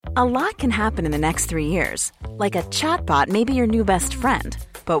A lot can happen in the next 3 years. Like a chatbot may be your new best friend.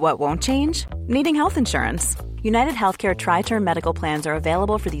 But what won't change? Needing health insurance. United Healthcare Tri-Term Medical Plans are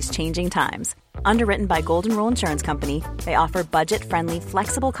available for these changing times. Underwritten by Golden Rule Insurance Company, they offer budget-friendly,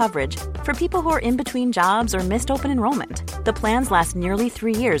 flexible coverage for people who are in between jobs or missed open enrollment. The plans last nearly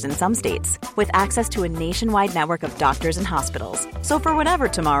 3 years in some states, with access to a nationwide network of doctors and hospitals. So for whatever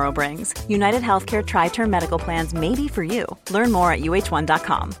tomorrow brings, United Healthcare Tri-Term Medical Plans may be for you. Learn more at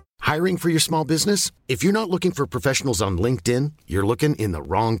uh1.com. Hiring for your small business? If you're not looking for professionals on LinkedIn, you're looking in the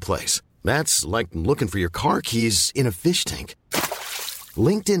wrong place. That's like looking for your car keys in a fish tank.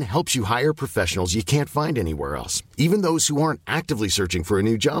 LinkedIn helps you hire professionals you can't find anywhere else, even those who aren't actively searching for a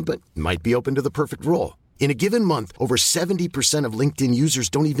new job but might be open to the perfect role. In a given month, over 70% of LinkedIn users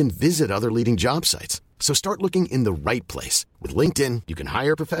don't even visit other leading job sites. So start looking in the right place. With LinkedIn, you can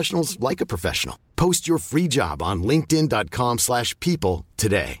hire professionals like a professional. Post your free job on linkedin.com/people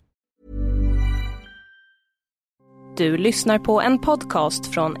today. Du lyssnar på en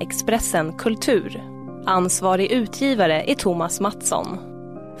podcast från Expressen Kultur. Ansvarig utgivare är Thomas Mattsson.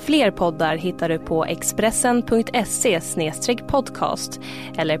 Fler poddar hittar du på expressen.se/podcast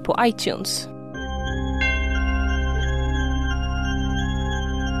eller på iTunes.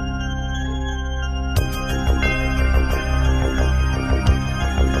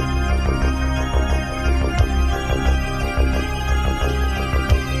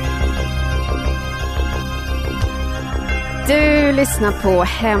 Du lyssnar på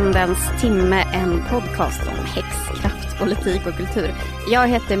Hämndens timme, en podcast om häxkraft, politik och kultur. Jag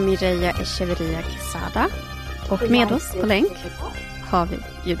heter Mireia Echeverria Quesada och med oss på länk har vi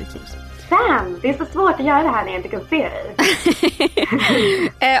Judith Kiros. Sam, det är så svårt att göra det här när jag inte kan se dig.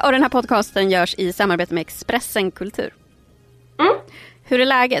 Och den här podcasten görs i samarbete med Expressen Kultur. Mm. Hur är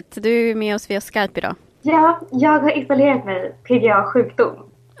läget? Du är med oss via Skype idag. Ja, jag har isolerat mig PGA-sjukdom.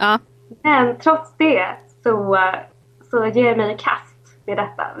 Ja. Men trots det så ger jag mig kast med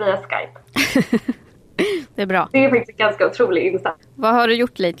detta via Skype. Det är bra. Det är faktiskt en ganska otrolig insats. Vad har du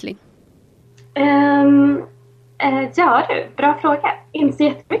gjort lately? Ja du, bra fråga. Inte så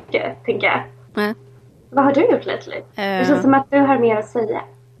jättemycket, tänker jag. Vad har du gjort lately? Det känns som att du har mer att säga.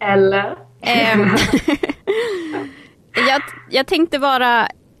 Eller? Jag tänkte bara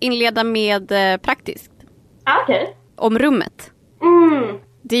inleda med praktiskt. Okej. Om rummet. Mm.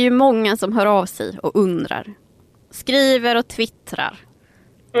 Det är ju många som hör av sig och undrar. Skriver och twittrar.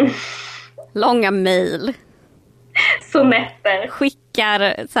 Långa mejl. Sonetter.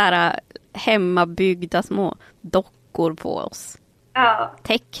 Skickar så här hemmabyggda små dockor på oss. Ja.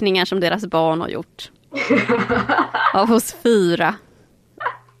 Teckningar som deras barn har gjort. Av oss 4.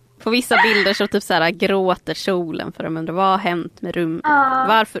 På vissa bilder så typ så här gråter solen för de undrar vad har hänt med rummet.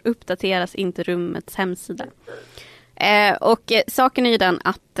 Varför uppdateras inte rummets hemsida? Och saken är ju den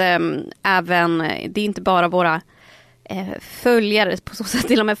att även det är inte bara våra följare på så sätt,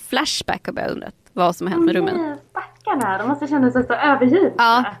 till och med Flashback har börjat undra vad som har hänt med rummen. Stackarna, de måste känna sig så övergivna.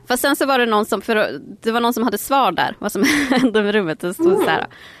 Ja, fast sen så var det någon som det var någon som hade svar där vad som hände med rummet. Det stod så här: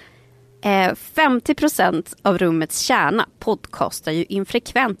 50% av rummets kärna podcastar ju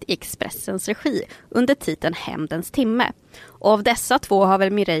infrekvent i Expressens regi under titeln Hämndens timme. Och av dessa 2 har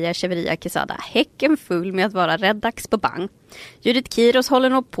väl Mireia Echeverria Quesada häcken full med att vara reddax på bang. Judith Kiros håller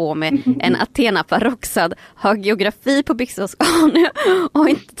nog på med en Athena Paroxad, har geografi på Byxåsgarn och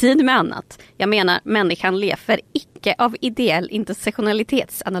inte tid med annat. Jag menar, människan lever icke av ideell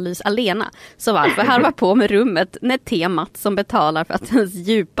intersektionalitetsanalys alena. Så varför harva på med rummet när temat som betalar för att ens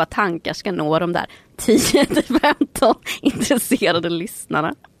djupa tankar ska nå de där 10-15 intresserade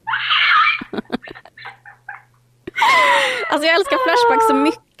lyssnarna? Alltså jag älskar Flashback så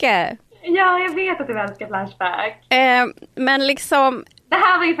mycket. Ja, jag vet att du älskar Flashback. Men liksom... Det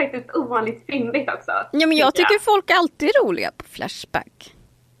här var ju faktiskt ovanligt fyndigt också. Ja, men jag tycker folk alltid är roliga på Flashback.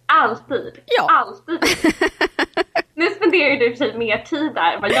 Alltid? Ja. Alltid. Nu spenderar ju du för sig mer tid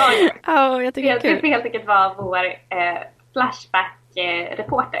där än vad jag gör. Ja, jag tycker det är kul. Du får helt enkelt vara vår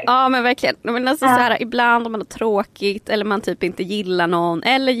Flashback-reporter. Ja, men verkligen. Men alltså, så här, ibland om man har tråkigt eller man typ inte gillar någon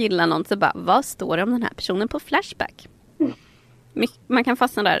eller gillar någon så bara, vad står det om den här personen på Flashback? Man kan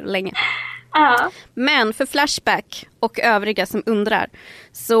fastna där länge. Men för Flashback och övriga som undrar,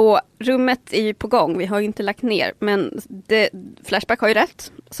 så rummet är ju på gång. Vi har ju inte lagt ner, men Flashback har ju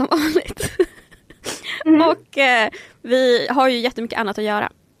rätt som vanligt. Och vi har ju jättemycket annat att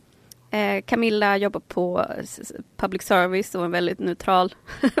göra. Camilla jobbar på public service och en väldigt neutral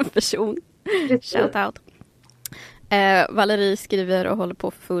person. Shout out. Valerie skriver och håller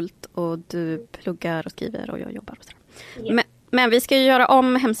på fullt och du pluggar och skriver och jag jobbar och så. Yeah. Men vi ska ju göra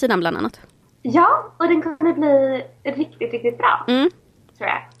om hemsidan bland annat. Ja, och den kommer bli riktigt, riktigt bra. Tror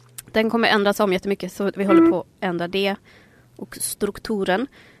jag. Den kommer ändras om jättemycket, så vi håller på att ändra det och strukturen.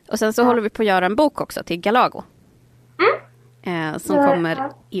 Och sen så håller vi på att göra en bok också till Galago. Som kommer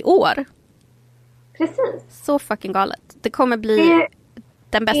i år. Precis. Så fucking galet. Det kommer bli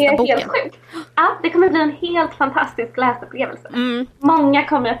den bästa boken. Helt sjukt. Ja, det kommer bli en helt fantastisk läsupplevelse. Många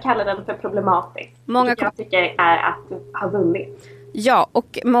kommer att kalla den för problematisk. Jag tycker är att du har vunnit. Ja,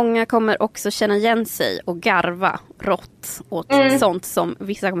 och många kommer också känna igen sig och garva rått åt sånt som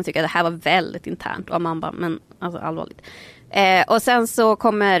vissa kommer tycka att det här var väldigt internt. Och man bara, men alltså allvarligt. Och sen så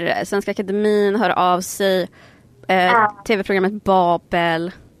kommer Svenska Akademin höra av sig. TV-programmet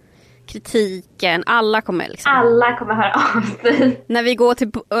Babel. Kritiken, alla kommer höra av sig. När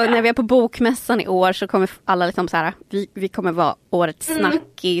vi är på bokmässan i år så kommer alla liksom så här, vi kommer vara årets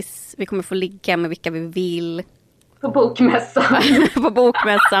snackis, vi kommer få ligga med vilka vi vill på bokmässan. På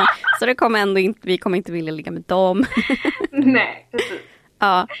bokmässan. Så det kommer ändå inte, vi kommer inte vilja ligga med dem. Nej, precis.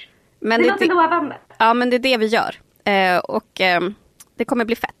 Ja. Men det låter lovande. Ja, men det är det vi gör. Det kommer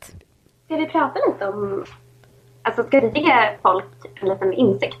bli fett. Ska vi prata lite om, alltså ska vi ge folk en liten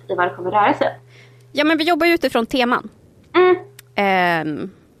insikt i vad det kommer röra sig? Ja, men vi jobbar ju utifrån teman.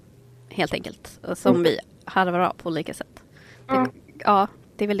 Helt enkelt. Som vi harvar av på olika sätt.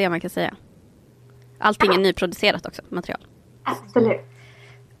 Det är väl det man kan säga. Allting är nyproducerat också, material. Absolut.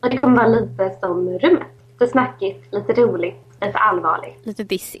 Och det kommer vara lite som rummet. Lite snackigt, lite roligt, lite allvarligt. Lite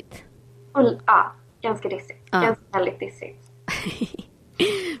dissigt. Och, ganska dissigt. Ganska väldigt dissigt.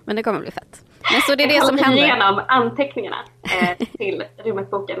 Men det kommer bli fett. Men så det är det som händer. Genom anteckningarna till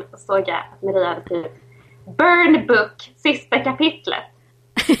rummet-boken så såg jag att Maria hade skrivit Burn Book, sista kapitlet.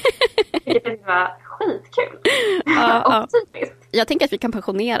 Vilket var skitkul. Och typiskt. Jag tänker att vi kan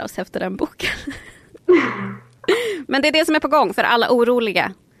pensionera oss efter den boken. Men det är det som är på gång för alla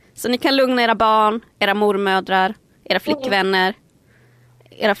oroliga. Så ni kan lugna era barn, era mormödrar, era flickvänner,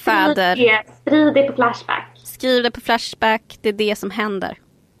 era fäder. Skriv det på Flashback. Skriv det på Flashback, det är det som händer.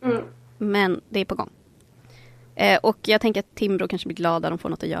 Men det är på gång. Och jag tänker att Timbro kanske blir glada, de får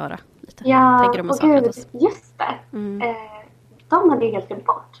något att göra. Lite. Ja, och gud, just det. De hade ju helt glömt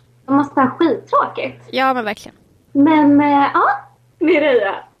bort. De måste ha skittråkigt. Ja, men verkligen. Men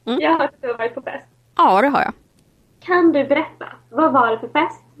Maria, jag har hört att du har varit på fest. Ja, det har jag. Kan du berätta? Vad var det för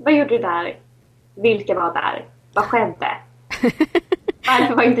fest? Vad gjorde du där? Vilka var där? Vad skedde?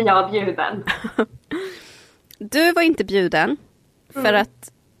 Varför var inte jag bjuden? Du var inte bjuden för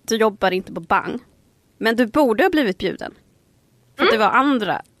att du jobbar inte på Bang. Men du borde ha blivit bjuden. För att det var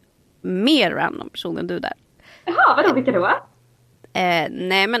andra, mer random personer än du där. Jaha, vadå? Vilka då?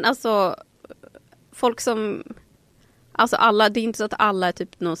 Nej, men alltså folk som... Alltså alla, det är inte så att alla är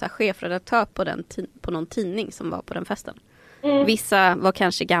typ någon så här chefredaktör på någon tidning som var på den festen. Vissa var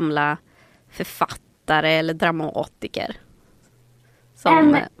kanske gamla författare eller dramatiker.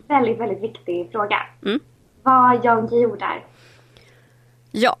 En väldigt, väldigt viktig fråga. Var Jan Guillou där?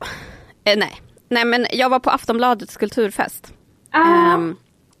 Ja, nej, men jag var på Aftonbladets kulturfest.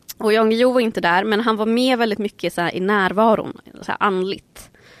 Och Jan Guillou var inte där, men han var med väldigt mycket så här, i närvaron, så här,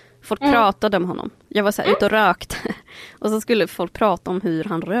 andligt. Folk pratade om honom. Jag var så här ute och rökte. Och så skulle folk prata om hur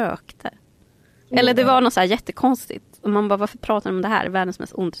han rökte. Eller det var något så här jättekonstigt. Och man bara, varför pratar de om det här? Världens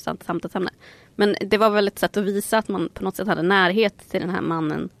mest ointressanta samtalsämne. Men det var väl ett sätt att visa att man på något sätt hade närhet till den här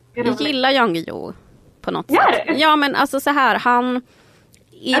mannen. Jag gillar Jan Guillou på något sätt. Ja, men alltså så här, han...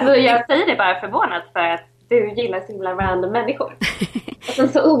 Alltså, jag säger det bara förvånat för att du gillar så himla random människor. Alltså,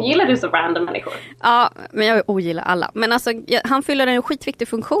 så ogillar du så random människor. Ja, men jag ogillar alla. Men alltså, han fyller en skitviktig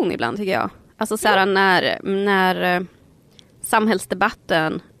funktion ibland, tycker jag. Alltså så här, när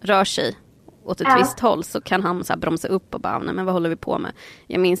samhällsdebatten rör sig åt ett visst håll så kan han så här bromsa upp och bara, nej, men vad håller vi på med?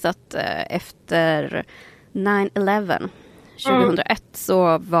 Jag minns att efter 9/11 2001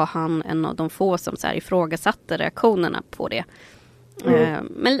 så var han en av de få som så här ifrågasatte reaktionerna på det.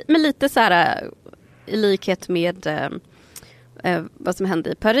 Men lite så här i likhet med vad som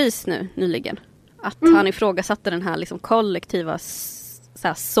hände i Paris nyligen. Att han ifrågasatte den här liksom kollektiva så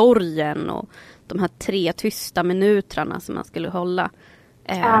här, sorgen och de här 3 tysta minuterna som man skulle hålla.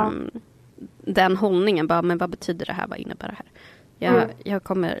 Den hållningen, bara, men vad betyder det här? Vad innebär det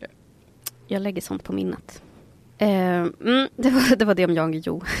här? Jag lägger sånt på minnet. Det var det om Jan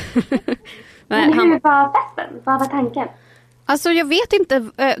Guillou. Men hur var festen? Vad var tanken? Alltså jag vet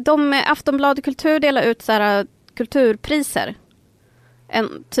inte. Aftonbladet Kultur delar ut så här kulturpriser.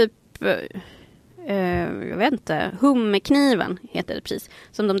 En typ, jag vet inte, Hummerkniven heter det pris.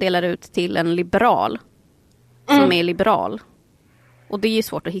 Som de delar ut till en liberal. Som är liberal. Och det är ju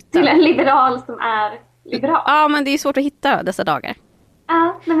svårt att hitta. Till en liberal som är liberal? Ja, men det är svårt att hitta dessa dagar.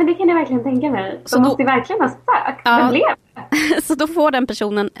 Ja, men det kan jag verkligen tänka mig. Så måste ju verkligen ha sökt. Ja. Men blev det? Så då får den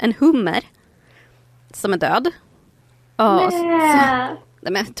personen en hummer som är död. Och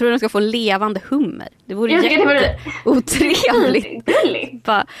men jag tror de ska få en levande hummer. Det vore jätteotrevligt.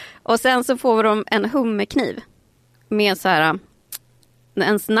 Och sen så får de en hummerkniv med så här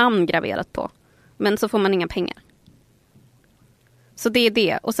ens namn graverat på. Men så får man inga pengar. Så det är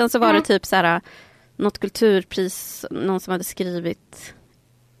det. Och sen så var det typ så här något kulturpris, någon som hade skrivit,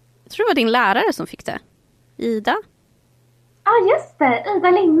 jag tror det var din lärare som fick det. Ida? Ja, just det.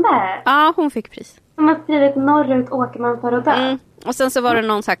 Ida Linde. Ja, hon fick pris. Som har skrivit Norrut åker man för att dö. Och sen så var det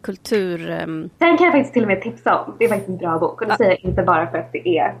någon så här kultur... Den kan jag faktiskt till och med tipsa om. Det är faktiskt en bra bok. Och det säger jag inte bara för att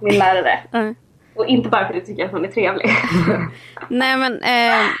det är min lärare. Och inte bara för att jag tycker att hon är trevlig.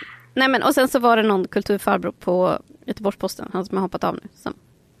 Nej men och sen så var det någon kulturfarbror på Göteborgs-Posten, han som har hoppat av nu.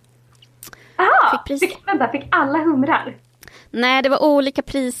 Fick pris. Fick alla humrar? Nej, det var olika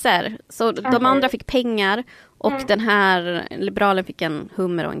priser. Så de andra fick pengar och den här liberalen fick en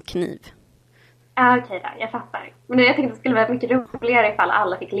hummer och en kniv. Okej då, jag fattar. Men jag tänkte det skulle vara mycket roligare ifall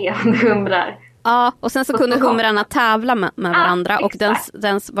alla fick levande humrar. Ja, och sen så kunde humrarna tävla med varandra och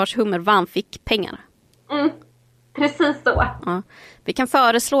den vars hummer vann fick pengar. Precis så. Ja. Vi kan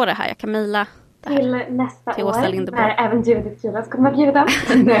föreslå det här, jag kan mejla till nästa till år när även Judith Kylas kommer vara bjuden.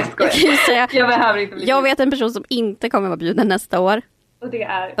 Nej, jag skojar. Jag behöver inte bli. Jag vet en person som inte kommer vara bjuden nästa år. Och det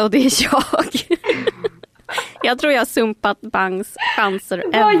är jag. Jag tror jag har sumpat Bangs chanser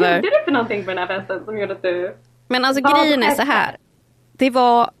ever. Vad gjorde du för någonting på den här festen som gjorde att du... Men alltså grejen är så här. Det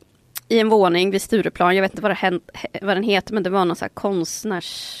var i en våning vid Stureplan. Jag vet inte vad den heter, men det var någon så här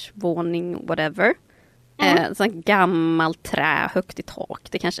konstnärsvåning, whatever. Sån gammal trä högt i tak.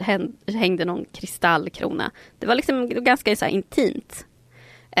 Det kanske hängde någon kristallkrona. Det var liksom ganska så här intimt.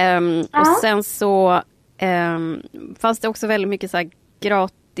 Och sen så fanns det också väldigt mycket så här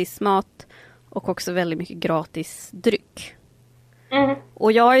gratis mat och också väldigt mycket gratis dryck.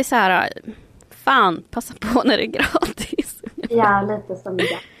 Och jag är så här, fan, passa på när det är gratis. Ja, lite som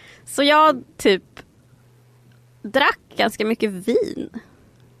det. Så jag typ drack ganska mycket vin.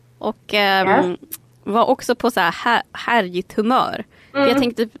 Och var också på så här härligt humör. För jag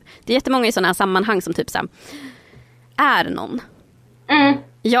tänkte, det är jättemånga i sådana här sammanhang som typ så här, är någon.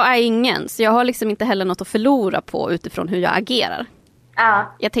 Jag är ingen, så jag har liksom inte heller något att förlora på utifrån hur jag agerar.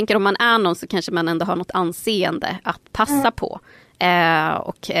 Jag tänker om man är någon så kanske man ändå har något anseende att passa på.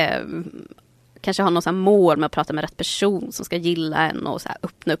 Och kanske har någon sån här mål med att prata med rätt person som ska gilla en och så här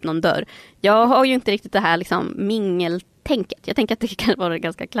öppna upp någon dörr. Jag har ju inte riktigt det här liksom mingeltänket. Jag tänker att det kan vara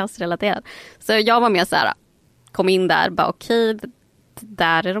ganska klassrelaterat. Så jag var mer så här, kom in där, bara okej,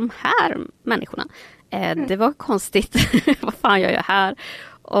 där är de här människorna. Det var konstigt. Vad fan gör jag här?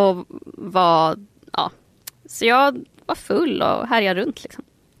 Och så jag var full och härjade runt liksom.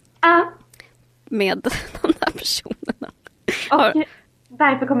 Med de där personerna. Och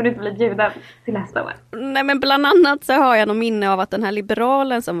därför kommer du inte bli bjuden till nästa år. Nej, men bland annat så har jag någon minne av att den här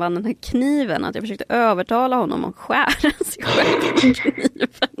liberalen som vann den här kniven, att jag försökte övertala honom att skära sig själv med kniven.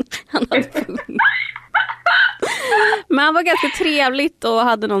 Han hade full. Men han var ganska trevligt och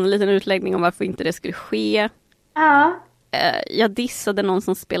hade någon liten utläggning om varför inte det skulle ske. Jag dissade någon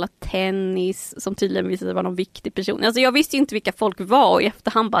som spelar tennis som tydligen visade sig vara någon viktig person. Alltså jag visste ju inte vilka folk var och i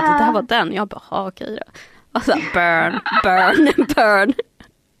efterhand bara att det här var den. Jag bara, okej då. Alltså burn.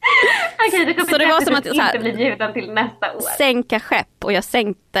 Okej, så det var som att så här, inte bli bjuden till nästa år. Sänka skepp, och jag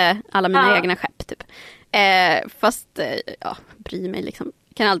sänkte alla mina egna skepp typ. Fast bry mig liksom.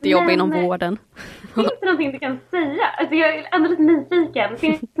 Kan alltid jobba inom vården. Finns det någonting du kan säga? Alltså jag är ändå lite nyfiken.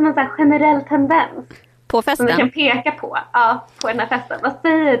 Finns det någon sån här generell tendens på festen som du kan peka på? Ja, på den här festen. Vad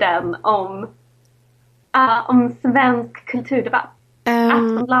säger den om svensk kulturdebatt?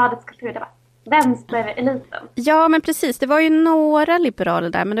 Aftonbladets kulturdebatt. Vänstereliten. Ja, men precis. Det var ju några liberaler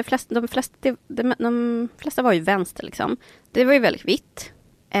där, men de flesta var ju vänster liksom. Det var ju väldigt vitt.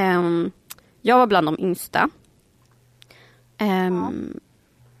 Jag var bland de yngsta.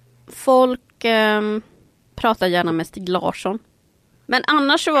 Folk pratar gärna med Stig Larsson. Men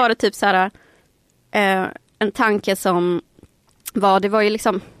annars så var det typ så här en tanke som det var ju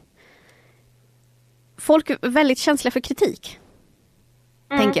liksom folk är väldigt känsliga för kritik.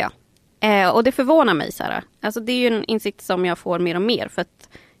 Tänker jag. Och det förvånar mig så här. Alltså det är ju en insikt som jag får mer och mer, för att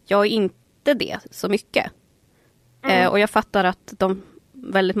jag är inte det så mycket. Och jag fattar att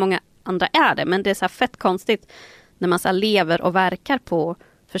väldigt många andra är det, men det är så här fett konstigt när man så här lever och verkar på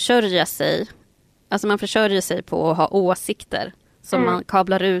försörja sig. Alltså man försörjer sig på att ha åsikter som man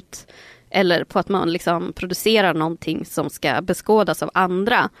kablar ut, eller på att man liksom producerar någonting som ska beskådas av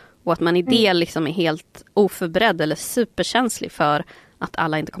andra, och att man i det liksom är helt oförberedd eller superkänslig för att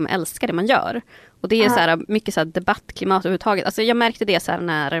alla inte kommer älska det man gör. Och det är så här, mycket så här debattklimat överhuvudtaget. Alltså jag märkte det så här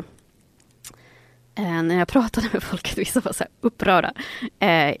när jag pratade med folk, att vissa var så här upprörda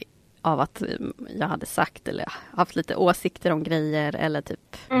av att jag hade sagt eller haft lite åsikter om grejer eller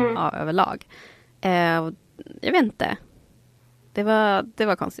typ överlag. Jag vet inte. Det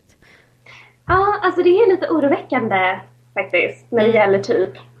var konstigt. Ja, alltså det är lite oroväckande faktiskt när det gäller typ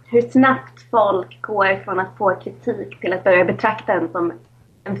hur snabbt folk går från att få kritik till att börja betrakta en som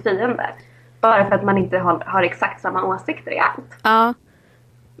en fiende. Bara för att man inte har exakt samma åsikter i allt. Ja,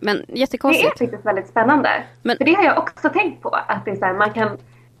 men jättekonstigt. Det är faktiskt väldigt spännande. Men för det har jag också tänkt på. Att det är så här,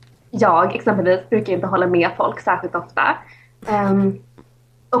 jag exempelvis brukar inte hålla med folk särskilt ofta.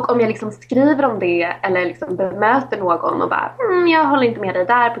 Och om jag liksom skriver om det eller liksom bemöter någon och bara jag håller inte med dig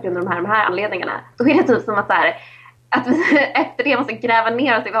där på grund av de här anledningarna. Då är det typ som att, så här, att vi efter det måste gräva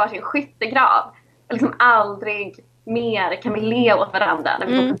ner oss i varsin skyttegrav. Och liksom aldrig mer kan vi le åt varandra när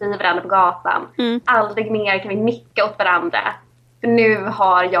vi går förbi varandra på gatan. Aldrig mer kan vi nicka åt varandra. För nu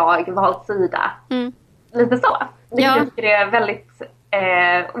har jag valt sida. Lite så. Jag tycker det är väldigt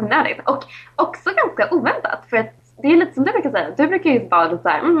onödigt. Och också ganska oväntat. För att det är lite som du brukar säga. Du brukar ju vara lite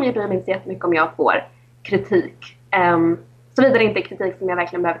såhär, jag bryr mig inte så jättemycket om jag får kritik. Såvida det inte är kritik som jag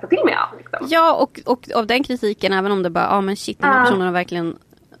verkligen behöver ta till mig av. Liksom. Ja, och av den kritiken, även om det bara, men shit, den här personen är verkligen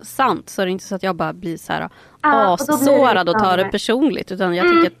sant. Så är det inte så att jag bara blir så här assårad och tar det personligt. Utan jag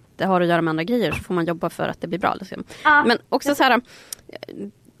tycker att det har att göra med andra grejer. Så får man jobba för att det blir bra. Liksom. Men också så här...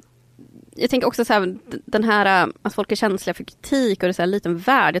 Jag tänker också så här, den här att folk är känsliga för kritik och det är så här liten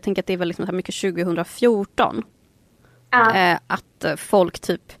värld. Jag tänker att det är väl liksom så här mycket 2014. Att folk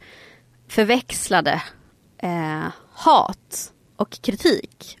typ förväxlade hat och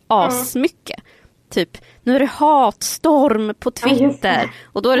kritik asmycket. Typ, nu är det hatstorm på Twitter.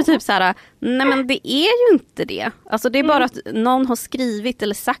 Och då är det typ så här, nej men det är ju inte det. Alltså det är bara att någon har skrivit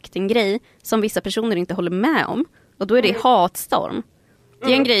eller sagt en grej som vissa personer inte håller med om. Och då är det hatstorm.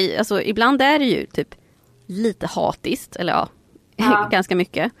 Det är en grej, alltså ibland är det ju typ lite hatiskt, eller ganska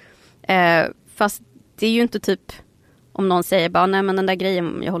mycket. Fast det är ju inte typ om någon säger bara, nej men den där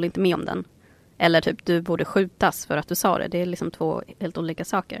grejen, jag håller inte med om den. Eller typ, du borde skjutas för att du sa det. Det är liksom två helt olika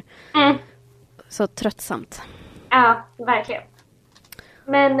saker. Så tröttsamt. Ja, verkligen.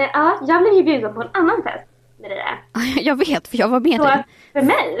 Men jag blev ju bjuden på en annan fest med dig. Jag vet, för jag var med dig. För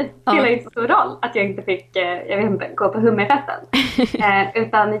mig spelar det inte så stor roll att jag inte fick, jag vet inte, gå på hummerfesten.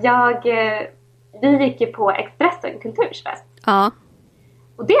 Utan vi gick ju på Expressen kultursfest. Ja.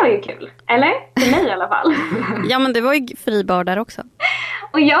 Och det var ju kul, eller? För mig i alla fall. Ja, men det var ju fribar där också.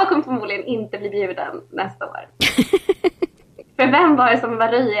 Och jag kommer förmodligen inte bli bjuden nästa år. För vem var det som var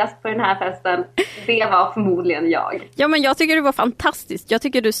röjigast på den här festen? Det var förmodligen jag. Ja, men jag tycker det var fantastiskt. Jag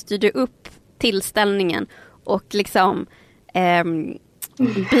tycker du styrde upp tillställningen och liksom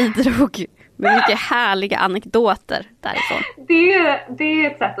bidrog med mycket härliga anekdoter därifrån. Det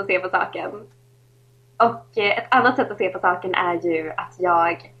är ett sätt att se på saken. Och ett annat sätt att se på saken är ju att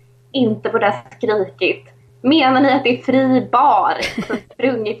jag inte borde ha skrikit. Menar ni att det är fri bar? Och så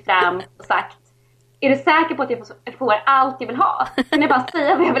sprungit fram och sagt, är du säker på att jag får allt jag vill ha? Kan jag bara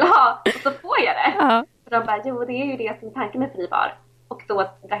säga vad jag vill ha och så får jag det? Ja. Och de bara, jo det är ju det som är tanken med fri bar. Och då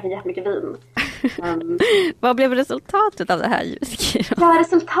drack jag jättemycket vin. Vad blev resultatet av det här, Jyski? Ja,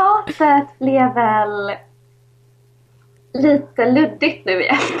 resultatet blev väl lite luddigt nu i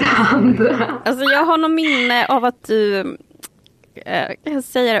efterhand. Alltså jag har någon minne av att du jag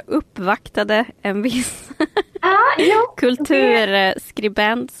säger uppvaktade en viss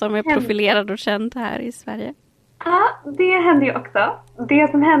kulturskribent som är profilerad och känd här i Sverige. Ja, det hände ju också.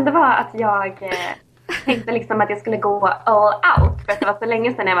 Det som hände var att jag tänkte liksom att jag skulle gå all out för att det var så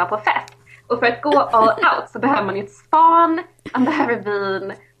länge sedan jag var på fest. Och för att gå all out så behöver man ju ett span, man behöver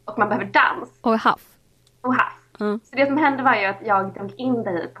vin och man behöver dans. Och haff. Så det som hände var ju att jag drog in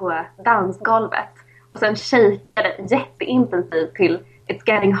dig på dansgolvet och sen shakeade jätteintensivt till It's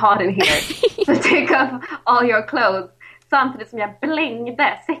getting hot in here. So take off all your clothes. Samtidigt som jag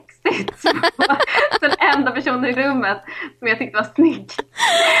blängde sexigt på den enda personen i rummet som jag tyckte var snygg.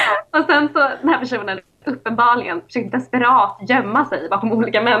 Och sen så den här personen uppenbarligen försökte desperat gömma sig bakom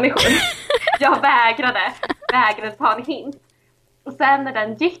olika människor. Jag vägrade ta en hint. Och sen när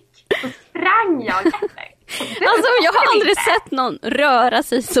den gick så sprang jag efter. Alltså jag har aldrig sett någon röra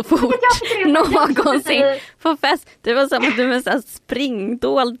sig så fort någonsin på fest. Det var som att du med en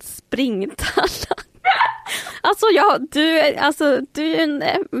springdold springtalla. Alltså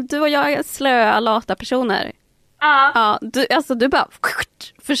du och jag är slöa, lata personer. Ja, du bara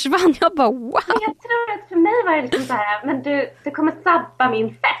försvann. Jag bara wow. Men jag tror att för mig var det liksom så här, men du kommer sabba min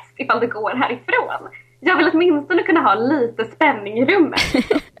fest ifall du går härifrån. jag vill åtminstone kunna ha lite spänning i rummet.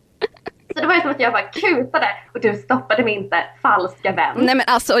 Så det var ju som att jag bara kutade och du stoppade mig inte, falska vän. Nej men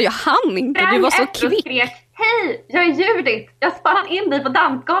alltså jag hann inte, du var så kvick. Skrek, hej, jag är Judith, jag spann in dig på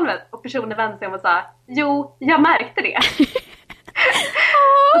dansgolvet. Och personen vände sig om och sa, jo, jag märkte det.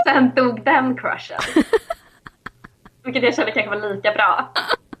 Och sen dog den crushen. Vilket jag kände kanske var lika bra.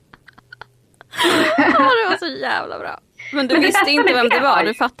 Det var så jävla bra. Men du visste inte vem det var,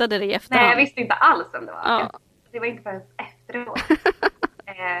 du fattade det i efterhand. Nej, jag visste inte alls vem det var. Ja. Det var inte förrän efteråt.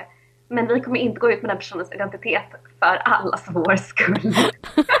 Men vi kommer inte gå ut med den personens identitet för allas vår skull.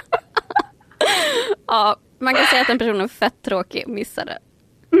 Ja, man kan säga att den personen är fett tråkig, missade.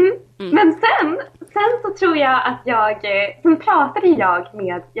 Men sen så tror jag att sen pratade jag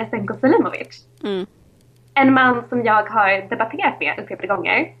med Jasenko Selimovic. En man som jag har debatterat med upprepade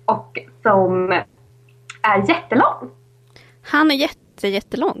gånger och som är jättelång. Han är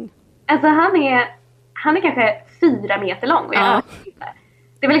jättelång. Alltså han är kanske 4 meter lång. Och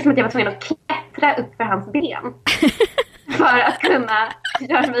det var liksom att jag var tvungen att klättra upp för hans ben. För att kunna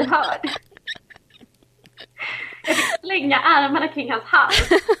göra mig hörd. Jag fick slänga armarna kring hans hals.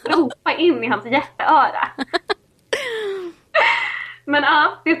 Ropa in i hans jätteöra. Men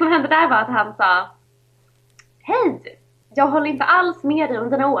ja, det som hände där var att han sa, hej, jag håller inte alls med dig om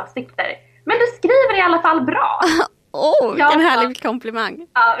dina åsikter. Men du skriver i alla fall bra. Vilken härlig komplimang.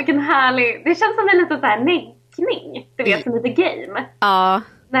 Ja, vilken härlig. Det känns som en liten så här neggning. Du vet, som lite game. Ja.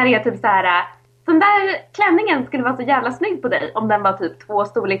 När det är typ så här, den där klänningen skulle vara så jävla snygg på dig om den var typ 2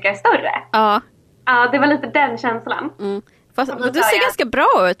 storlekar större. Ja. Ja, det var lite den känslan. Fast du ser ganska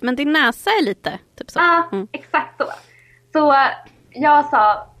bra ut, men din näsa är lite typ så. Ja, exakt så. Så jag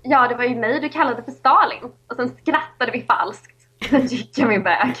sa, ja det var ju mig du kallade för Stalin. Och sen skrattade vi falskt. Sen gick jag min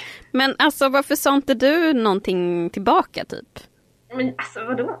väg. Men alltså varför sa inte du någonting tillbaka typ? Men alltså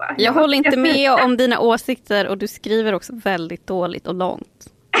vadå? Jag håller inte med om dina åsikter och du skriver också väldigt dåligt och långt.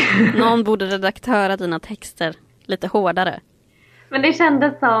 Någon borde redaktöra dina texter lite hårdare. Men det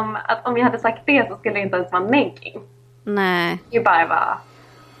kändes som att om jag hade sagt det så skulle det inte ens vara negging. Nej. Det bara var...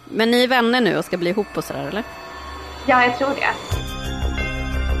 Men ni är vänner nu och ska bli ihop och sådär, eller? Ja, jag tror det.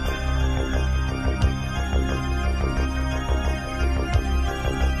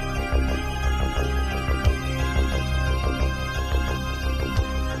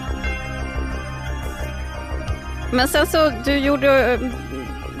 Men sen så,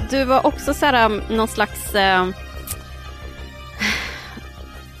 du var också så här någon slags...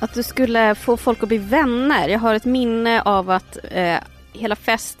 att du skulle få folk att bli vänner. Jag har ett minne av att hela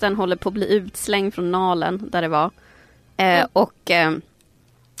festen håller på att bli utslängd från Nalen där det var. Och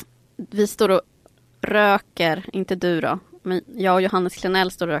vi står och röker, inte du då. Men jag och Johannes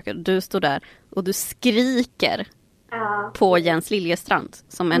Klenell står och röker. Du står där och du skriker på Jens Liljestrand.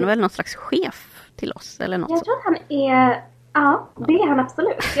 Som är väl någon slags chef till oss eller något. Jag tror att han är... Ja, det är han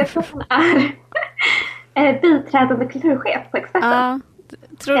absolut. Jag tror att han är biträdande kulturchef på Expressen. Ja.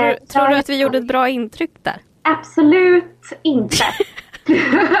 Tror du att vi gjorde ett bra intryck där? Absolut inte.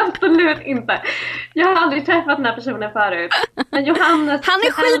 Absolut inte. Jag har aldrig träffat den här personen förut. Men Johannes... Han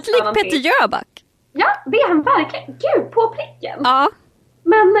är skitlik Peter Jöback. Ja, det är han verkligen. Gud, på pricken. Ja.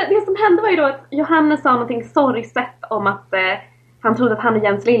 Men det som hände var ju då att Johannes sa någonting sorgset om att han trodde att han och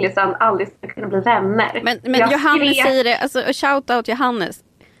Jens Liljestrand aldrig skulle kunna bli vänner. Men Johannes säger det, alltså shout out Johannes.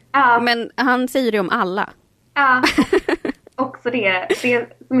 Ja. Men han säger det om alla. Ja. Också det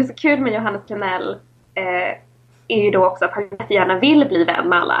som är så kul med Johannes Klenell är ju då också att han jättegärna vill bli vän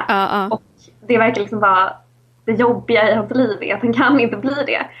med alla. Och det verkar liksom vara det jobbiga i hans liv är att han kan inte bli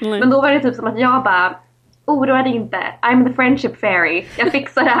det. Men då var det typ som att jag bara, oroa dig inte, I'm the friendship fairy, jag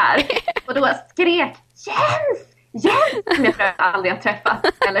fixar det här. Och då skrek Jens, som jag tror aldrig har träffat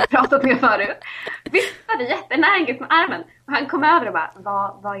eller pratat med förut, viftade jätteenergiskt med armen. Och han kom över och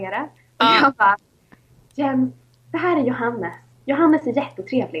bara, vad är det? Och jag bara, Jens, det här är Johannes. Johannes är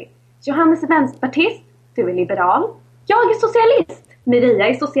jättetrevlig. Johannes är vänsterpartist, du är liberal. Jag är socialist, Maria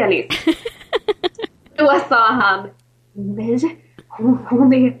är socialist. Då sa han, nej,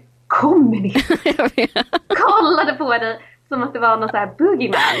 hon är kommunist. Kollade på dig som att det var någon så här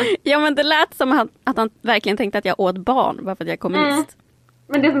boogeyman. Ja, men det lät som att han verkligen tänkte att jag åt barn bara för att jag är kommunist.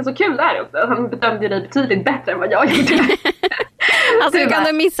 Men det som är så kul där också, att han bedömde dig betydligt bättre än vad jag gjorde. Alltså hur kan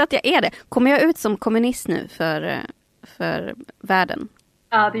du missa att jag är det? Kommer jag ut som kommunist nu för världen?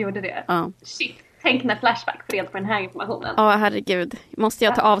 Ja, det gjorde det. Ja. Shit, tänk när Flashback får reda på den här informationen. Ja, herregud. Måste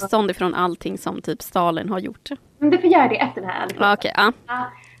jag ta avstånd ifrån allting som typ Stalin har gjort? Men du får göra det efter den här. Ja, okej.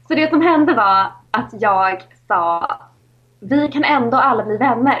 Så det som hände var att jag sa, vi kan ändå alla bli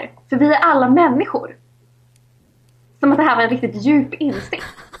vänner. För vi är alla människor. Som att det här var en riktigt djup insikt.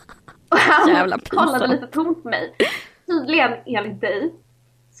 Och han Jävla kollade lite tomt på mig. Tydligen enligt dig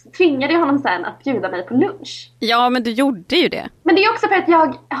så tvingade jag honom sen att bjuda mig på lunch. Ja, men du gjorde ju det. Men det är också för att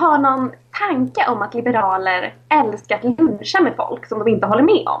jag har någon tanke om att liberaler älskar att luncha med folk som de inte håller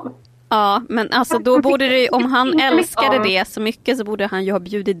med om. Ja, men alltså då borde det, om han älskade det så mycket så borde han ju ha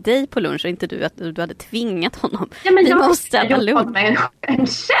bjudit dig på lunch och inte du, att du hade tvingat honom. Ja, men vi jag måste äta lunch. En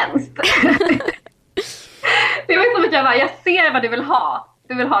tjänst. Det var som att jag ser vad du vill ha.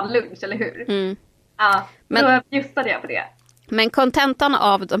 Du vill ha lunch, eller hur? Mm. Ja, men då bjussade jag på det. Men kontentan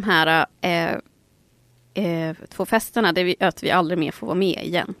av de här 2 festerna, det är att vi aldrig mer får vara med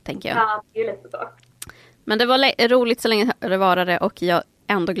igen, tänker jag. Ja, det är lite så. Men det var roligt så länge det varade och jag är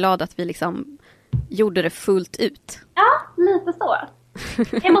ändå glad att vi liksom gjorde det fullt ut. Ja, lite så.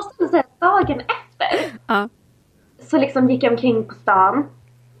 Jag måste säga att dagen efter så liksom gick jag omkring på stan,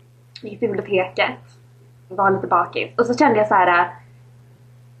 gick till biblioteket, var lite bakis. Och så kände jag så här,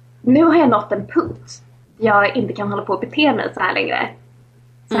 nu har jag nått en punkt. Jag inte kan hålla på att bete mig så här längre.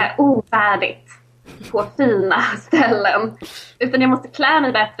 Så här ovärdigt på fina ställen. Utan jag måste klä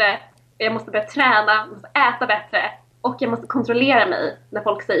mig bättre. Jag måste börja träna. Jag måste äta bättre. Och jag måste kontrollera mig när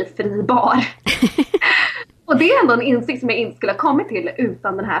folk säger fri bar. Och det är ändå en insikt som jag inte skulle ha kommit till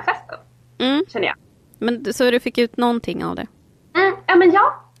utan den här festen. Känner jag. Men så du fick ut någonting av det? Ja, men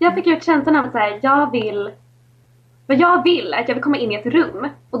jag fick ut känslan av att säga, vad jag vill är att jag vill komma in i ett rum.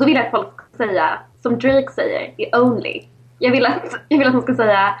 Och då vill jag att folk ska säga, som Drake säger, the only. Jag vill att de ska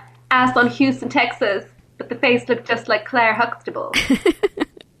säga, as on Houston, Texas, but the face looked just like Claire Huxtable.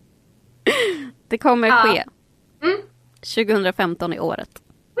 Det kommer ske. 2015 i året.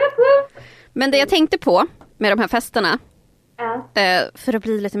 Men det jag tänkte på med de här festerna, för att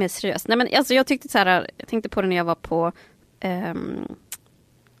bli lite mer seriös. Nej, men alltså jag tänkte på det när jag var på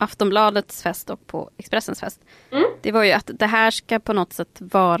Aftonbladets fest och på Expressens fest. Det var ju att det här ska på något sätt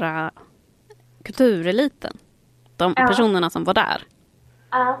vara kultureliten. De personerna som var där.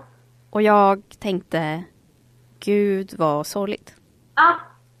 Och jag tänkte, gud vad sorgligt.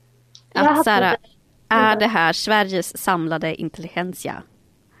 Att såhär, är det här Sveriges samlade intelligensia?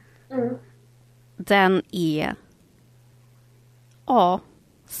 Den är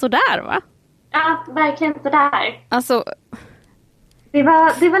sådär, va? Ja, verkligen sådär. Alltså det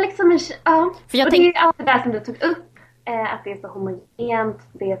var liksom för jag och det är allt det där som du tog upp, att det är så homogent,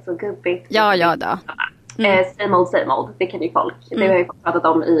 det är så gubbigt. Ja då. Same old, det kan ju folk. Det har ju pratat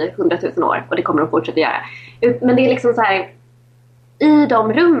om i 100 000 år och det kommer de fortsätta göra. Men det är liksom så här, i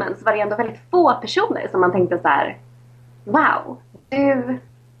de rummen så var det ändå väldigt få personer som man tänkte så här: wow,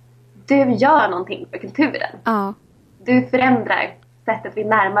 du gör någonting för kulturen. Du förändrar sättet vi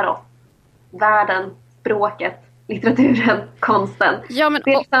närmar oss världen, språket, litteraturen, konsten. Ja, men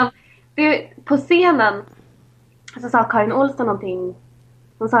det är liksom, på scenen så sa Karin Olsson någonting.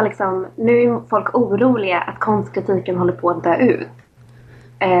 Hon sa liksom, nu är folk oroliga att konstkritiken håller på att dö ut.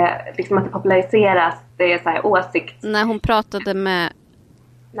 Liksom att det populariseras, det är så här åsikt. När hon pratade med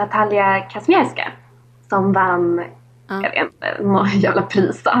Natalia Kazmierska som vann jag vet inte, några jävla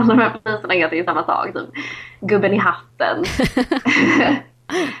pris. Alla de här priserna heter ju samma sak. Typ. Gubben i hatten.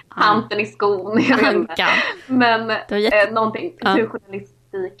 Hanten i skon. Anka. Men någonting,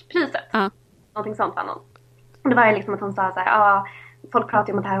 kulturjournalistikpriset. Någonting sånt vann hon. Det var ju liksom att hon sa så här, folk pratar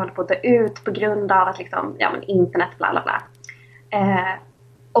ju om att det här håller på att dö ut på grund av att liksom, internet bla bla bla.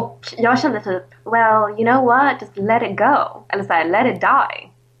 Och jag kände typ, well, you know what, just let it go. Eller så här, let it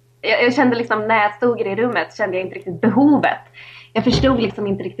die. Jag kände liksom, när jag stod i det rummet kände jag inte riktigt behovet. Jag förstod liksom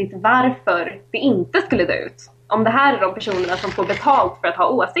inte riktigt varför det inte skulle dö ut. Om det här är de personerna som får betalt för att ha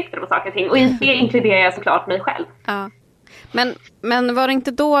åsikter om saker och ting. Och i det inkluderar jag såklart mig själv. Ja. Men var det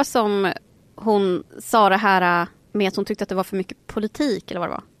inte då som hon sa det här med att hon tyckte att det var för mycket politik eller vad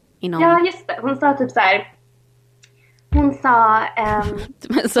det var? Ja, just det. Hon sa typ så här. Hon sa...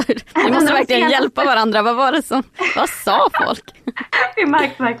 vi måste verkligen hjälpa varandra. Vad sa folk? Det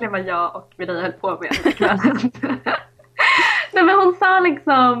märks verkligen vad jag och Maria höll på med den här kvällen. Nej, men hon sa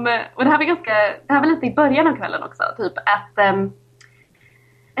liksom... Och det här var lite i början av kvällen också. Typ att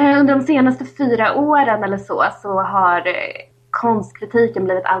under de senaste 4 åren eller så har konstkritiken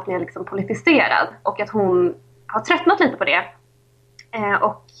blivit allt mer liksom politiserad. Och att hon har tröttnat lite på det.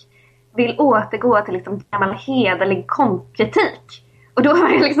 Och vill återgå till liksom gammal hederlig konstkritik. Och då var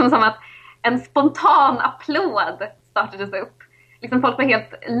det liksom som att en spontan applåd startades upp. Liksom folk var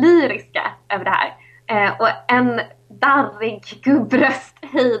helt lyriska över det här. Och en darrig gubbröst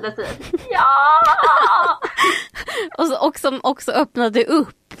höjde sig. Ja! och som också öppnade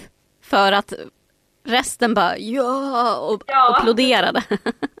upp för att resten bara och applåderade.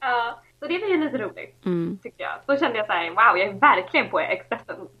 Ja. Så det var ju lite roligt, tycker jag. Så kände jag så här, wow, jag är verkligen på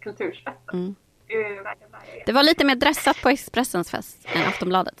Expressen kulturspetsen. Det var lite mer dressat på Expressens fest än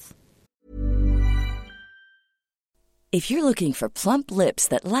Aftonbladets. If you're looking for plump lips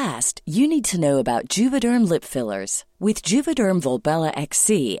that last, you need to know about Juvederm lip fillers. With Juvederm Volbella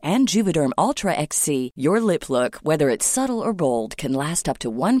XC and Juvederm Ultra XC, your lip look, whether it's subtle or bold, can last up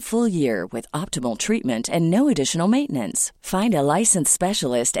to 1 full year with optimal treatment and no additional maintenance. Find a licensed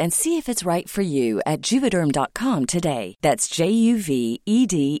specialist and see if it's right for you at Juvederm.com today. That's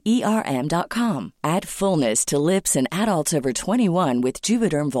JUVEDERM.com. Add fullness to lips in adults over 21 with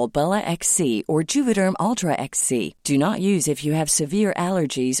Juvederm Volbella XC or Juvederm Ultra XC. Do not use if you have severe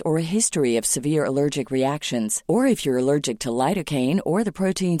allergies or a history of severe allergic reactions, or if you're allergic to lidocaine or the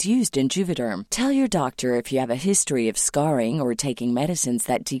proteins used in Juvederm. Tell your doctor if you have a history of scarring or taking medicines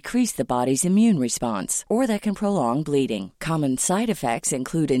that decrease the body's immune response or that can prolong bleeding. Common side effects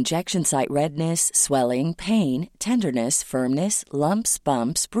include injection site redness, swelling, pain, tenderness, firmness, lumps,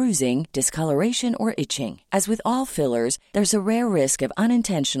 bumps, bruising, discoloration, or itching. As with all fillers, there's a rare risk of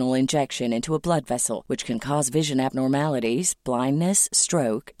unintentional injection into a blood vessel, which can cause vision abnormalities, blindness,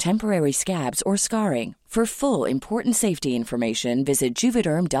 stroke, temporary scabs, or scarring. For full, important safety information, visit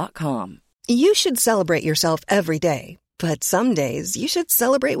Juvederm.com. You should celebrate yourself every day, but some days you should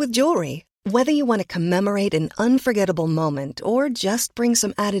celebrate with jewelry. Whether you want to commemorate an unforgettable moment or just bring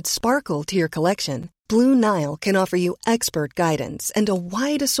some added sparkle to your collection, Blue Nile can offer you expert guidance and a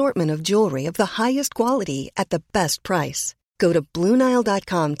wide assortment of jewelry of the highest quality at the best price. Go to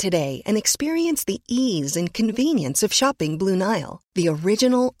BlueNile.com today and experience the ease and convenience of shopping Blue Nile, the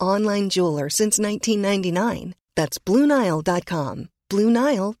original online jeweler since 1999. That's BlueNile.com.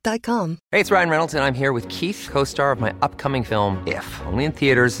 BlueNile.com. Hey, it's Ryan Reynolds, and I'm here with Keith, co-star of my upcoming film, If, only in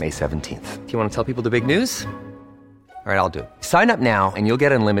theaters May 17th. Do you want to tell people the big news? All right, I'll do it. Sign up now and you'll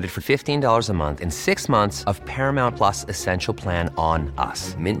get unlimited for $15 a month and 6 months of Paramount Plus Essential Plan on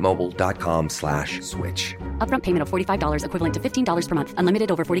us. MintMobile.com/switch. Upfront payment of $45 equivalent to $15 per month.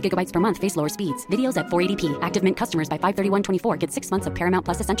 Unlimited over 40 gigabytes per month. Face lower speeds. Videos at 480p. Active Mint customers by 531.24 get 6 months of Paramount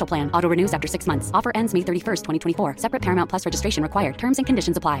Plus Essential Plan. Auto renews after 6 months. Offer ends May 31st, 2024. Separate Paramount Plus registration required. Terms and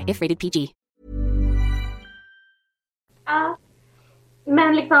conditions apply if rated PG. Ja,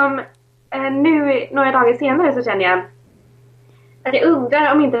 men liksom nu några dagar senare så känner jag att jag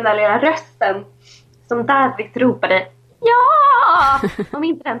undrar om inte den där lilla rösten som David ropade ja, om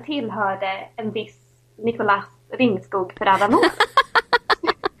inte den tillhörde en viss Nicolas Ringskog Ferrada-Noli.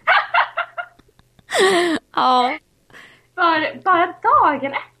 Ja. För bara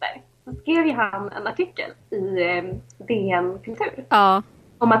dagen efter så skrev ju han en artikel i DN Kultur. Ja.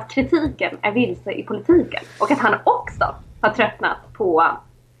 Om att kritiken är vilse i politiken. Och att han också har tröttnat på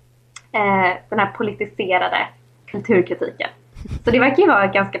den här politiserade kulturkritiken. Så det verkar ju vara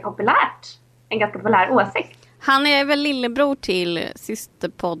ganska populärt. En ganska populär åsikt. Han är väl lillebror till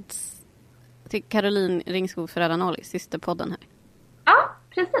systerpods, till Caroline Ringskog Ferrada-Noli, systerpodden här. Ja,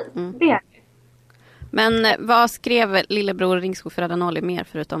 precis. Det är det. Men vad skrev lillebror Ringskog Ferrada-Noli mer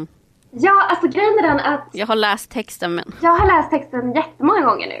förutom? Ja, alltså grejen är den att jag har läst texten, men jag har läst texten jättemånga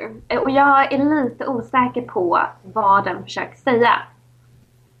gånger nu. Och jag är lite osäker på vad den försöker säga.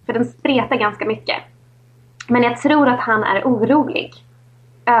 För den spretar ganska mycket. Men jag tror att han är orolig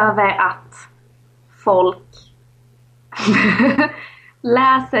över att folk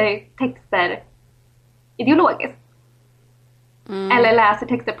läser texter ideologiskt. Eller läser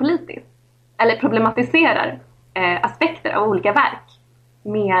texter politiskt. Eller problematiserar aspekter av olika verk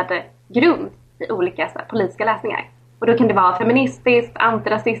med grund i olika politiska läsningar. Och då kan det vara feministiskt,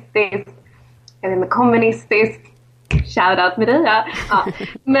 antirasistiskt, kommunistiskt. Shoutout med dig, ja.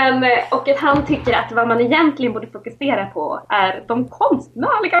 Men, och att han tycker att vad man egentligen borde fokusera på är de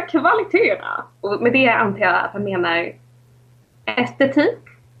konstnärliga kvaliteterna. Och med det antar jag att han menar estetik.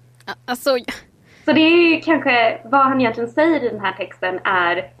 Alltså... Så det är ju kanske vad han egentligen säger i den här texten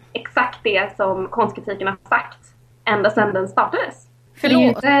är exakt det som konstkritiken har sagt ända sedan den startades.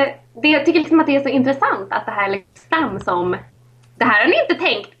 Förlåt. Jag tycker liksom att det är så intressant att det här läggs fram som det här har ni inte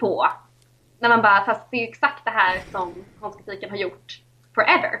tänkt på. När man bara, fast det är ju exakt det här som konstkritiken har gjort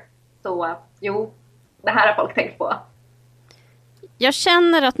forever. Så jo, det här har folk tänkt på. Jag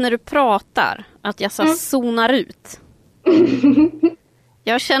känner att när du pratar att jag så zonar ut.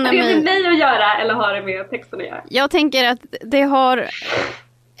 Jag känner mig... Är det med mig att göra eller har det med texten att göra? Jag tänker att det har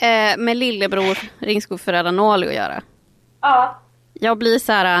med lillebror Ringskog Ferrada-Noli att göra. Ja. Jag blir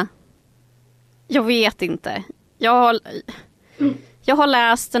så här... Jag vet inte. Jag har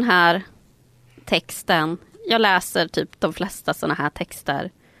läst den här texten. Jag läser typ de flesta såna här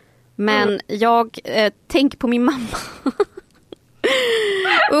texter. Men jag tänker på min mamma.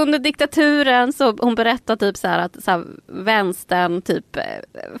 Under diktaturen så hon berättar typ så här att så här, vänstern typ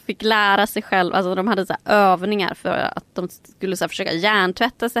fick lära sig själv, alltså de hade så här övningar för att de skulle så här, försöka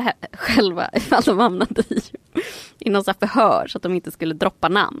hjärntvätta sig själva ifall de hamnade i någon så här förhör så att de inte skulle droppa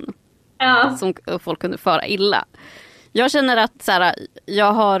namn som folk kunde föra illa. Jag känner att så här,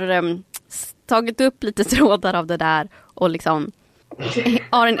 jag har tagit upp lite trådar av det där och liksom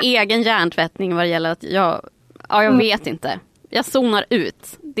har en egen hjärntvättning vad det gäller att jag vet inte. Jag zonar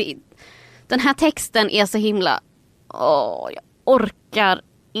ut. Den här texten är så himla... jag orkar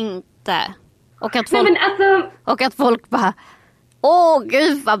inte. Och att folk bara...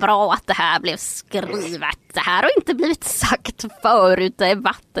 gud vad bra att det här blev skrivet. Det här har inte blivit sagt förut. Det är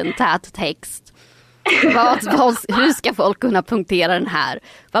vattentät text. Hur ska folk kunna punktera den här?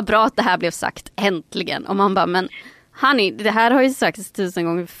 Vad bra att det här blev sagt äntligen. Och man bara, men... Honey, det här har ju sagts 1000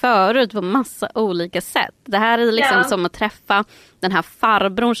 gånger förut på massa olika sätt. Det här är liksom som att träffa den här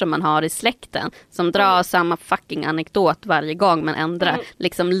farbrorn som man har i släkten. Som drar samma fucking anekdot varje gång men ändrar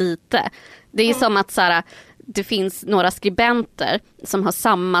liksom lite. Det är som att så här, det finns några skribenter som har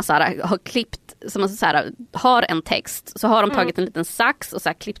samma så här, har klippt, som så här, har en text. Så har de tagit en liten sax och så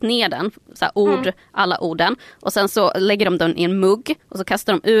här, klippt ner den. Så här, alla orden. Och sen så lägger de den i en mugg. Och så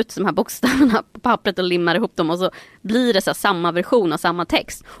kastar de ut de här bokstäverna på pappret och limmar ihop dem. Och så blir det så här, samma version av samma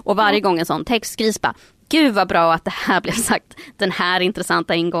text. Och varje gång en sån text skrivs bara, gud vad bra att det här blev sagt. Den här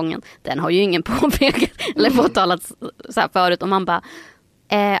intressanta ingången. Den har ju ingen påpekat eller påtalat så här förut. Och man bara,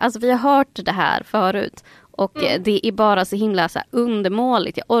 alltså vi har hört det här förut. Och det är bara så himla så här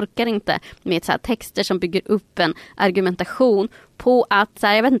undermåligt. Jag orkar inte med så här texter som bygger upp en argumentation på att, så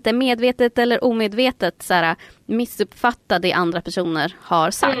här, jag vet inte, medvetet eller omedvetet så här, missuppfatta det andra personer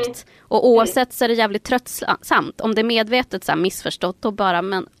har sagt. Och oavsett så är det jävligt tröttsamt. Om det är medvetet så här, missförstått då bara,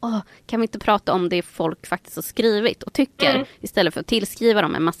 men kan vi inte prata om det folk faktiskt har skrivit och tycker istället för att tillskriva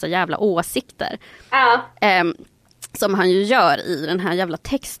dem en massa jävla åsikter. Som han ju gör i den här jävla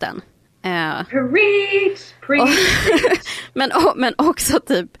texten. Preach. Men också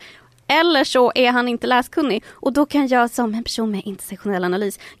typ, eller så är han inte läskunnig och då kan jag som en person med intersektionell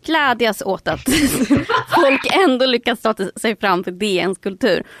analys glädjas åt att folk ändå lyckas ta sig fram för DNs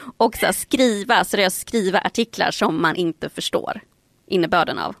kultur och så här, skriva artiklar som man inte förstår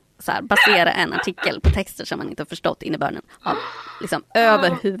innebörden av. Så här, basera en artikel på texter som man inte har förstått innebörden av liksom,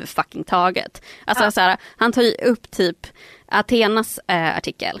 överhuvud fucking taget. Alltså så här, han tar ju upp typ Athenas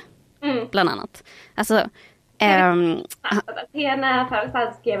artikel bland annat. Alltså Athena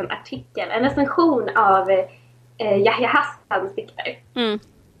Farrokhzad skrev en artikel, en recension av Yahya Hassans dikter.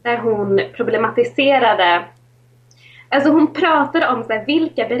 Där hon problematiserade, alltså hon pratade om så här,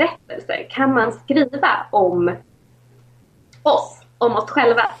 vilka berättelser kan man skriva om oss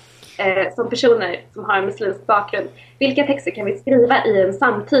själva som personer som har en muslimsk bakgrund. Vilka texter kan vi skriva i en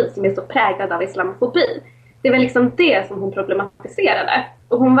samtid som är så präglad av islamofobi? Det var liksom det som hon problematiserade.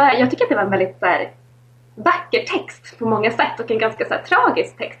 Och jag tycker att det var en väldigt så här, vacker text på många sätt och en ganska så här,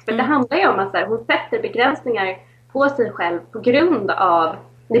 tragisk text. För det handlar ju om att så här, hon sätter begränsningar på sig själv på grund av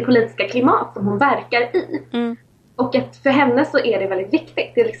det politiska klimat som hon verkar i. Och att för henne så är det väldigt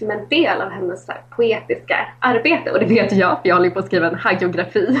viktigt. Det är liksom en del av hennes så här, poetiska arbete. Och det vet jag, för jag håller på att skriva en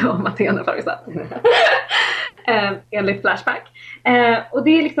hagiografi om Athena Farrokhzad. Enligt Flashback. Och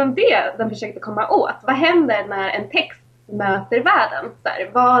det är liksom det de försökte komma åt. Vad händer när en text möter världen? Så här,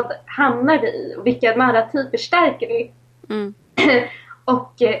 vad hamnar vi i? Och vilka narrativ förstärker vi?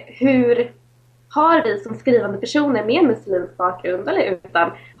 Och hur har vi som skrivande personer med muslimsk bakgrund eller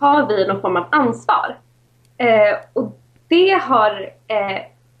utan, har vi någon form av ansvar? Och det har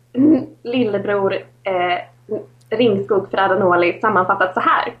lillebror Ringskog Ferrada-Noli sammanfattat så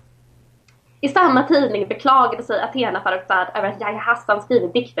här. I samma tidning beklagade sig Athena Farrokhzad över att Yahya Hassan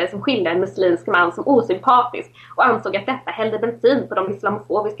skrivit dikter som skildrar en muslimsk man som osympatisk och ansåg att detta hällde bensin på de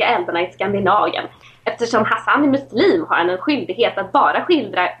islamofobiska eldarna i Skandinavien. Eftersom Hassan är muslim har han en skyldighet att bara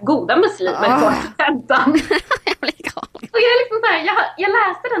skildra goda muslimer på 15. Och jag är liksom så här, jag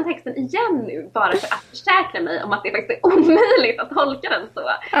läste den texten igen nu bara för att försäkra mig om att det faktiskt är omöjligt att tolka den så.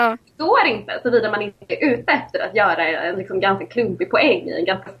 Det går inte, såvida man inte är ute efter att göra en liksom ganska klumpig poäng i en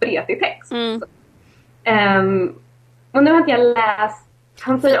ganska spretig text. Och nu har inte jag läst,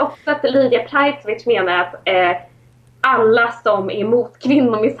 han säger också att Lydia Plajtowicz menar att alla som är emot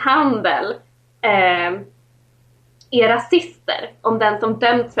kvinnomisshandel är rasister om den som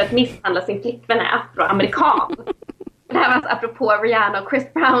dömts för att misshandla sin flickvän är afroamerikan. Det här var alltså apropå Rihanna och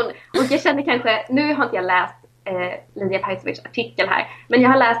Chris Brown. Och jag känner kanske, nu har inte jag läst Lydia Plajtowicz artikel här, men jag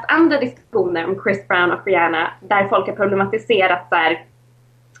har läst andra diskussioner om Chris Brown och Rihanna där folk har problematiserat så här,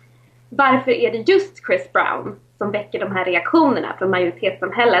 varför är det just Chris Brown som väcker de här reaktionerna från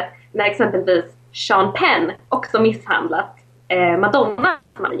majoritetssamhället. När exempelvis Sean Penn också misshandlat Madonna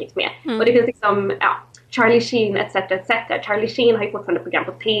som han är gift med. Och det finns liksom, Charlie Sheen etc. Charlie Sheen har ju fortfarande program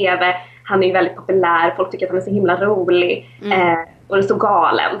på TV. Han är ju väldigt populär. Folk tycker att han är så himla rolig. Och är så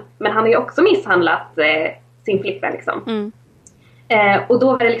galen. Men han har ju också misshandlat sin flickvän liksom. Och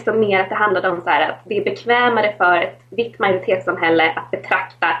då var det liksom mer att det handlade om så här att det är bekvämare för ett vitt majoritetssamhälle att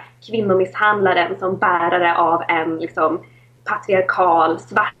betrakta kvinnomisshandlaren som bärare av en liksom patriarkal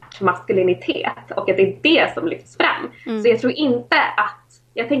svart maskulinitet. Och att det är det som lyfts fram. Så jag tror inte att,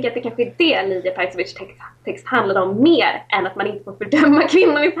 jag tänker att det kanske är det Lidia Perkovic text handlade om mer än att man inte får fördöma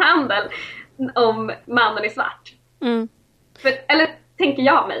kvinnomisshandel om mannen är svart. Eller tänker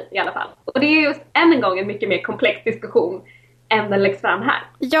jag mig i alla fall. Och det är just än en gång en mycket mer komplex diskussion än den läggs fram här.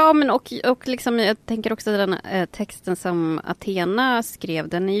 Ja, men och liksom, jag tänker också den texten som Athena skrev,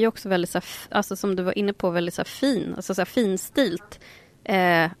 den är ju också väldigt så, alltså som du var inne på, väldigt så fin, alltså så finstilt.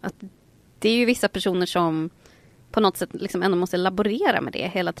 Att det är ju vissa personer som på något sätt liksom ändå måste laborera med det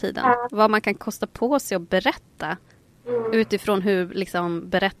hela tiden. Vad man kan kosta på sig att berätta utifrån hur liksom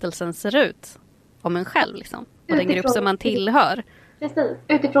berättelsen ser ut om en själv liksom, och den grupp som man tillhör. Precis,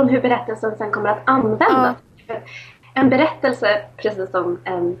 utifrån hur berättelsen sen kommer att användas. En berättelse, precis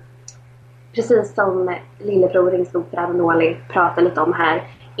som Lillebror Ringsrot Ranoli pratar lite om här,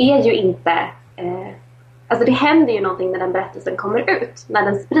 är ju inte... alltså det händer ju någonting när den berättelsen kommer ut. När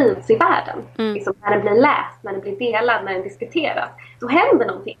den sprids i världen. Liksom, när den blir läst, när den blir delad, när den diskuteras. Då händer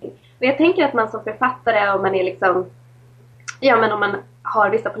någonting. Och jag tänker att man som författare, om man är liksom... Ja, men om man har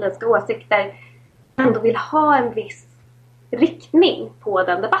vissa politiska åsikter, ändå vill ha en viss riktning på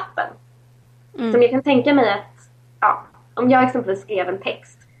den debatten. Som jag kan tänka mig att om jag exempelvis skrev en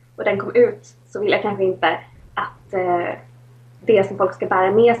text och den kom ut, så vill jag kanske inte att det som folk ska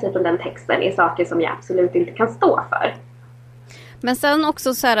bära med sig från den texten är saker som jag absolut inte kan stå för. Men sen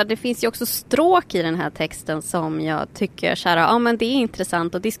också så här, det finns ju också stråk i den här texten som jag tycker så här, men det är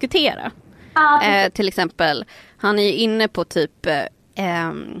intressant att diskutera. Till exempel, han är ju inne på typ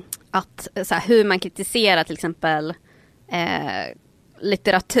att så här, hur man kritiserar till exempel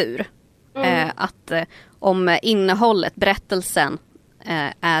litteratur. Att om innehållet, berättelsen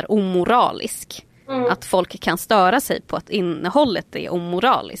är omoralisk. Att folk kan störa sig på att innehållet är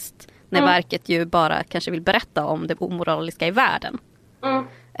omoraliskt. När verket ju bara kanske vill berätta om det omoraliska i världen.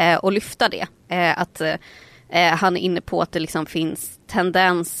 Och lyfta det. Att han är inne på att det liksom finns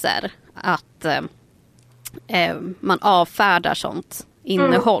tendenser att man avfärdar sånt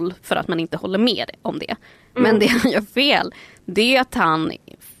innehåll för att man inte håller med om det. Men det han gör fel, det är att han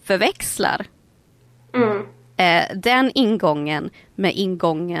förväxlar den ingången med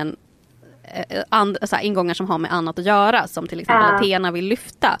ingången ingångar som har med annat att göra, som till exempel Athena vill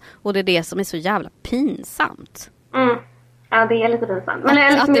lyfta, och det är det som är så jävla pinsamt. Ja, det är lite pinsamt.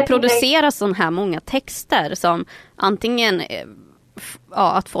 Men att det produceras så här många texter som antingen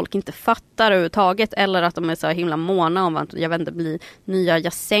att folk inte fattar överhuvudtaget, eller att de är så himla måna om att, jag vet inte, bli nya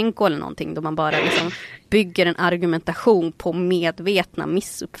Jasenko eller någonting, då man bara liksom bygger en argumentation på medvetna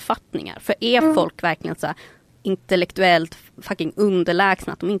missuppfattningar. För är folk verkligen så här intellektuellt fucking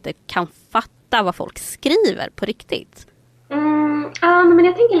underlägsna att de inte kan fatta vad folk skriver på riktigt? Men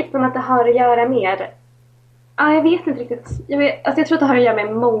jag tänker liksom att det har att göra med... jag vet inte riktigt. Jag tror att det har att göra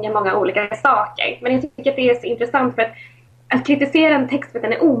med många olika saker. Men jag tycker att det är så intressant, för att kritisera en text för att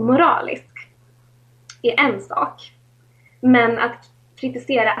den är omoralisk är en sak. Men att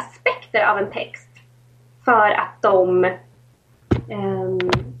kritisera aspekter av en text för att de,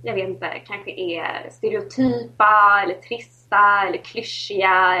 jag vet inte, kanske är stereotypa eller trista eller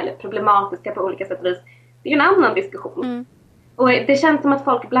klyschiga eller problematiska på olika sätt och vis, det är ju en annan diskussion. Och det känns som att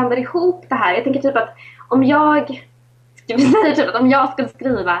folk blandar ihop det här. Jag tänker typ att om jag skulle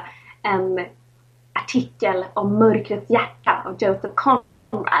skriva en artikel om Mörkrets hjärta av Joseph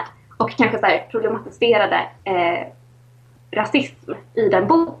Conrad och kanske så här problematiserade rasism i den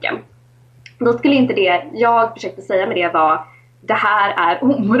boken, då skulle inte det jag försökte säga med det var det här är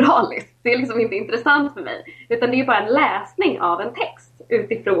omoraliskt. Det är liksom inte intressant för mig, utan det är bara en läsning av en text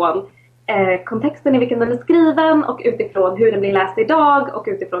utifrån kontexten i vilken den är skriven och utifrån hur den blir läst idag och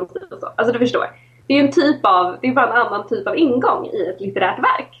utifrån och så. Alltså du förstår. Det är bara en annan typ av ingång i ett litterärt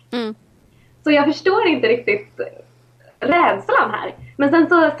verk. Så jag förstår inte riktigt rädslan här. Men sen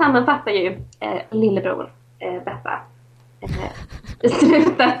så sammanfattar ju Lillebror detta i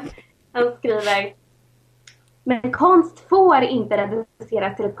slutet. Han skriver: men konst får inte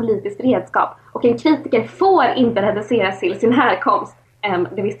reduceras till ett politiskt redskap, och en kritiker får inte reduceras till sin härkomst.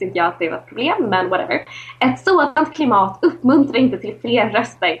 Det visste inte jag att det var ett problem, men whatever. Ett sådant klimat uppmuntrar inte till fler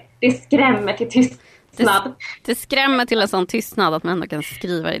röster. Det skrämmer till tyst. Det skrämmer till en sån tystnad att man ändå kan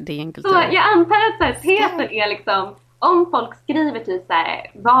skriva i DN Kultur. Så jag antar att så här, tesen är liksom, om folk skriver typ så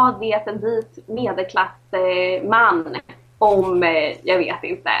här, vad vet en vit medelklassman om, jag vet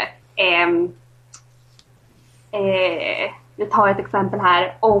inte, vi tar ett exempel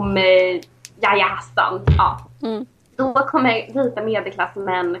här om Yahya Hassan. Ja. Då kommer vita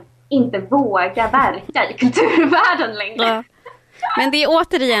medelklassmän inte våga verka i kulturvärlden längre. Ja. Men det är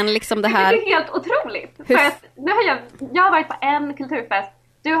återigen liksom det här... Det är helt otroligt. För att nu har jag har varit på en kulturfest,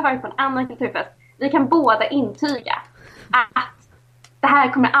 du har varit på en annan kulturfest. Vi kan båda intyga att det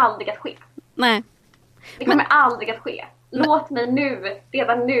här kommer aldrig att ske. Nej. Det kommer aldrig att ske. Låt mig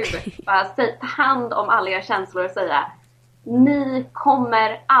redan nu bara ta hand om alla era känslor och säga, ni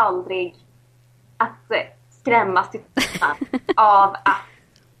kommer aldrig att skrämmas till av att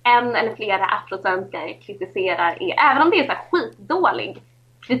en eller flera afrosvenskar kritiserar er. Även om det är så här skitdålig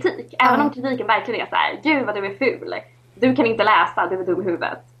kritik. Även om kritiken verkligen är så här, gud vad du är ful. Du kan inte läsa, du är dum i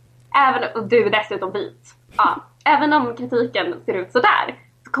huvudet. Och du är dessutom vit. Ja. Även om kritiken ser ut så där,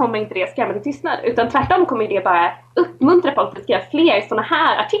 så kommer inte det skrämma till tystnad. Utan tvärtom kommer det bara uppmuntra folk att skriva fler såna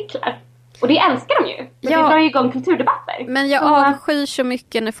här artiklar. Och det älskar de ju. Det drar ju igång kulturdebatter. Men jag avskyr så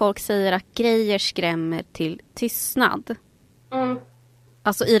mycket när folk säger att grejer skrämmer till tystnad.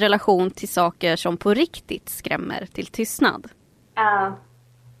 Alltså i relation till saker som på riktigt skrämmer till tystnad.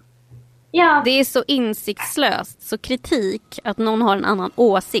 Ja. Det är så insiktslöst. Så kritik, att någon har en annan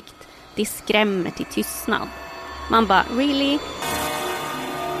åsikt, det skrämmer till tystnad. Man bara, really?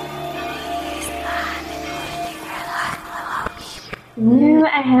 Nu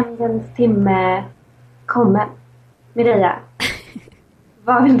är hämndens timme kommen. Mireia,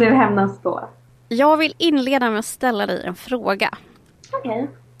 vad vill du hämnas på? Jag vill inleda med att ställa dig en fråga. Okej.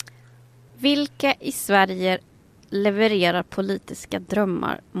 Vilka i Sverige levererar politiska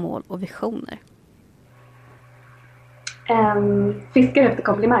drömmar, mål och visioner? Fiskar efter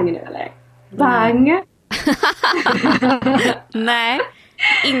komplimanger nu, eller? Bang! Nej,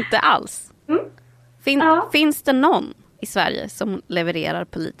 inte alls. Finns det någon i Sverige som levererar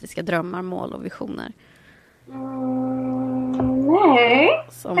politiska drömmar, mål och visioner? Nej.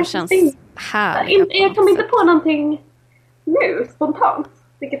 Som känns härligt. Jag kommer inte på någonting nu, spontant.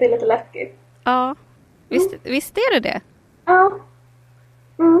 Vilket är lite läskigt. Ja, visst är det? Ja.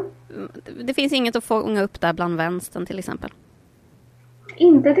 Det finns inget att fånga upp där bland vänstern till exempel.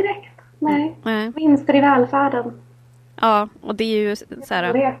 Inte direkt, nej. Vinster i välfärden. Ja, och det är ju så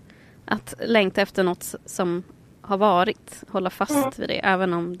här, att längta efter något som har varit. Hålla fast vid det,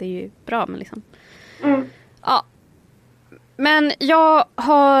 även om det är ju bra. Men liksom. Ja. Men jag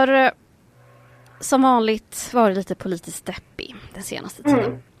har som vanligt varit lite politiskt deppig den senaste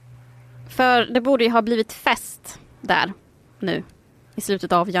tiden. För det borde ju ha blivit fest där nu. I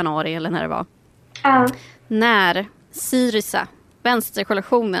slutet av januari eller när det var. När Syriza,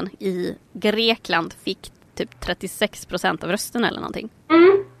 vänsterkoalitionen i Grekland, fick typ 36% av rösterna eller någonting.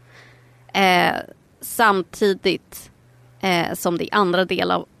 Samtidigt som det i andra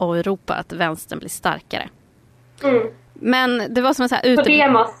delar av Europa att vänstern blir starkare. Men det var som en så här på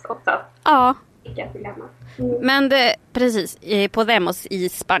Demos också. Ja. Men det, precis, på Demos i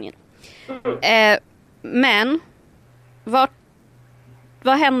Spanien. Men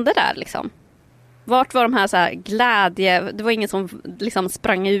vad hände där liksom? Vart var de här så här glädje? Det var ingen som liksom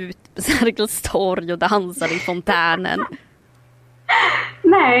sprang ut på Sergels torg och dansade i fontänen.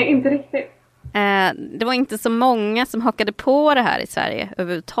 Nej, inte riktigt. Det var inte så många som hakade på det här i Sverige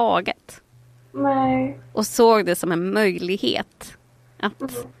överhuvudtaget. Nej. Och såg det som en möjlighet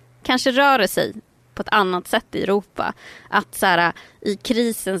att kanske röra sig på ett annat sätt i Europa. Att så här, i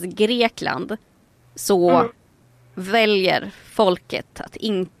krisens Grekland så väljer folket att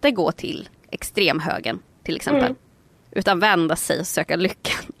inte gå till extremhögern till exempel. Utan vända sig och söka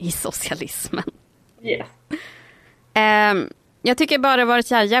lyckan i socialismen. Yes. Jag tycker bara det har varit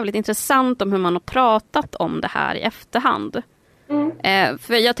så här jävligt intressant om hur man har pratat om det här i efterhand.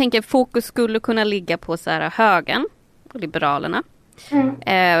 För jag tänker fokus skulle kunna ligga på så här högern och liberalerna.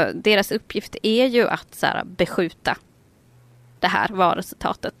 Deras uppgift är ju att så här beskjuta det här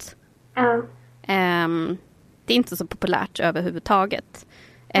valresultatet. Det är inte så populärt överhuvudtaget.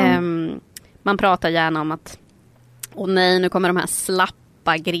 Man pratar gärna om att nej, nu kommer de här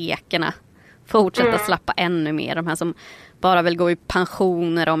slappa grekerna fortsätta slappa ännu mer. De här som bara vill gå i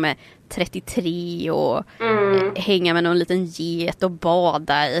pension när de är 33 och hänga med någon liten get och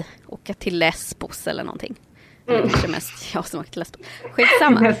bada i, åka till Lesbos eller någonting. Eller kanske mest jag som åker till Lesbos.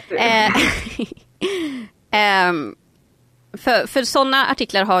 Skitsamma. För sådana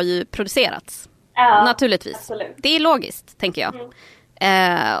artiklar har ju producerats. Naturligtvis. Absolut. Det är logiskt, tänker jag.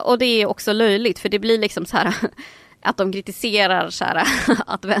 Och det är också löjligt, för det blir liksom så här att de kritiserar så här,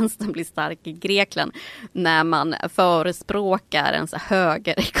 att vänstern blir stark i Grekland när man förespråkar en så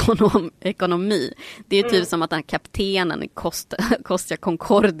högerekonomi. Det är typ som att den här kaptenen i Costa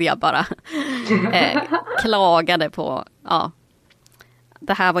Concordia bara klagade på,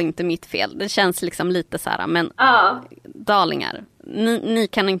 det här var inte mitt fel. Det känns liksom lite så här, men darlingar, ni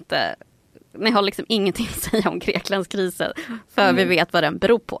kan inte, ni har liksom ingenting att säga om Greklands kriser, för vi vet vad den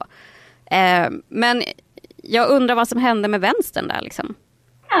beror på. Men jag undrar vad som hände med vänstern där liksom.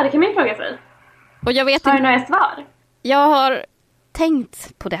 Ja, det kan man ju fråga sig. Och jag vet har du några svar? Jag har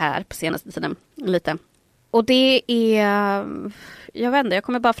tänkt på det här på senaste tiden lite. Och det är, jag vet inte, jag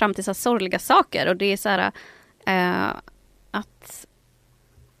kommer bara fram till så här sorgliga saker. Och det är så här att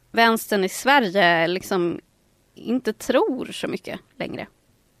vänstern i Sverige liksom inte tror så mycket längre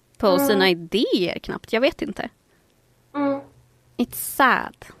på sina idéer knappt. Jag vet inte. It's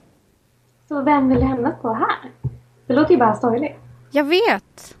sad. Så vem vill du hämnas på här? Det låter ju bara sorgligt. Jag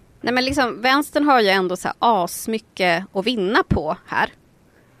vet. Nej, men liksom, vänstern har ju ändå så här asmycket att vinna på här.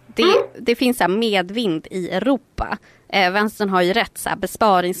 Det finns så här medvind i Europa. Vänstern har ju rätt. Så här,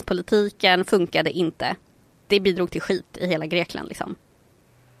 besparingspolitiken funkade inte. Det bidrog till skit i hela Grekland liksom.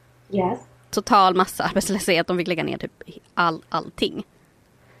 Yes. Total massa arbetslöshet. De fick lägga ner typ allting.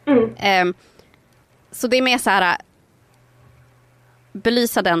 Så det är mer så här,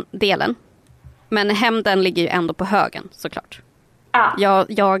 belysa den delen. Men hämnden ligger ju ändå på högen, såklart.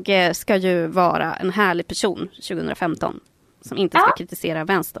 Jag ska ju vara en härlig person 2015 som inte ska kritisera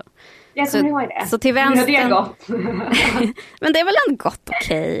vänster. Jag kommer ihåg det. Så till vänster. Det är gott. Men det är väl ändå gott,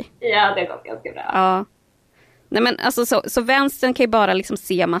 okej. Ja, det är gott ganska bra. Ja. Nej, men alltså så vänstern kan ju bara liksom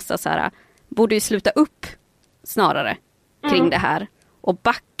se massa så här, borde ju sluta upp snarare kring det här och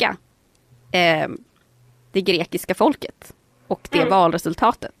backa det grekiska folket och det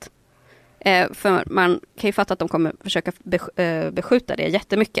valresultatet. För man kan ju fatta att de kommer försöka beskjuta det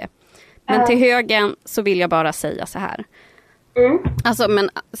jättemycket. Men till högen så vill jag bara säga så här. Alltså, men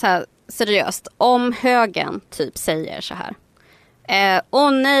så här, seriöst, om högen typ säger så här.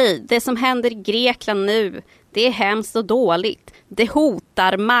 Åh nej, det som händer i Grekland nu, det är hemskt och dåligt. Det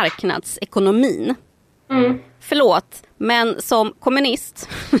hotar marknadsekonomin. Förlåt, men som kommunist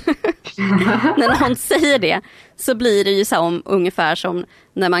när någon säger det så blir det ju så om, ungefär som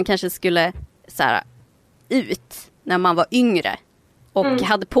när man kanske skulle så här, ut när man var yngre och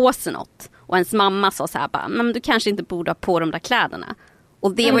hade på sig något och ens mamma sa så här bara, men du kanske inte borde ha på de där kläderna.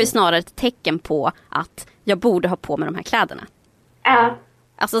 Och det var ju snarare ett tecken på att jag borde ha på mig de här kläderna.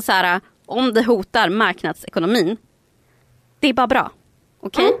 Alltså så här, om det hotar marknadsekonomin, det är bara bra.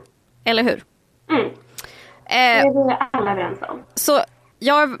 Okej? Eller hur? Det är vi alla överens om. Så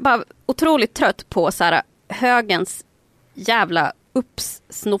jag är bara otroligt trött på så här, högens jävla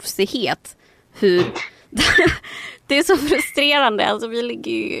uppsnofsighet. Hur det är så frustrerande. Alltså, vi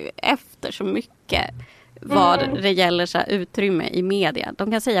ligger ju efter så mycket vad det gäller så här, utrymme i media.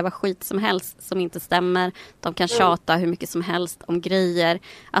 De kan säga vad skit som helst som inte stämmer. De kan tjata hur mycket som helst om grejer.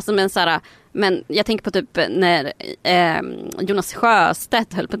 Alltså, men jag tänker på typ när Jonas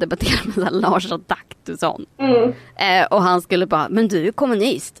Sjöstedt höll på att debattera med så här, Lars Adaktusson. Och han skulle bara, men du är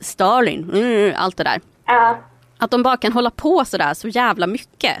kommunist, Stalin, allt det där. Att de bara kan hålla på sådär så jävla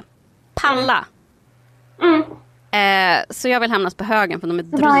mycket. Palla. Så jag vill hämnas på högen för de är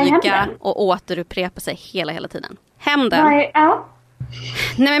dryga och återupprepar sig hela tiden. Hämnden. Nej,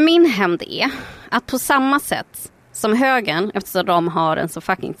 men min hämnd är att på samma sätt som högen, eftersom de har en så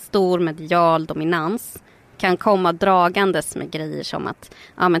fucking stor medial dominans, kan komma dragandes med grejer som att,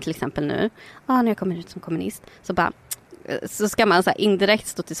 ja men till exempel nu, när jag kommer ut som kommunist, så ska man så här indirekt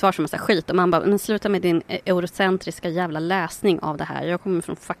stå till svar som massa skit. Och man bara, men sluta med din eurocentriska jävla läsning av det här. Jag kommer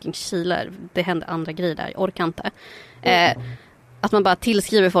från fucking Chile. Det händer andra grejer där. Jag orkar inte. Att man bara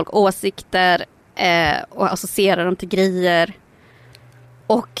tillskriver folk åsikter och associerar dem till grejer.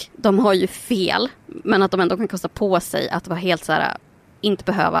 Och de har ju fel. Men att de ändå kan kosta på sig att vara helt så här, inte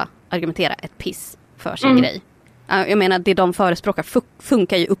behöva argumentera ett piss för sin grej. Jag menar, det de förespråkar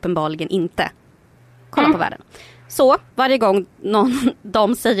funkar ju uppenbarligen inte. Kolla på världen. Så varje gång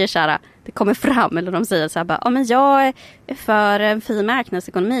de säger så här, det kommer fram, eller de säger så här bara, men jag är för en fri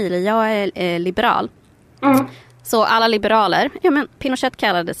marknadsekonomi, eller jag är liberal. Så alla liberaler, men Pinochet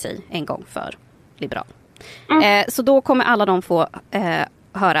kallade sig en gång för liberal. Så då kommer alla de få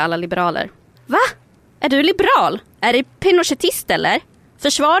höra, alla liberaler. Va? Är du liberal? Är du pinochetist eller?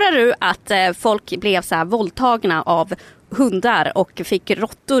 Försvarar du att folk blev så här våldtagna av hundar och fick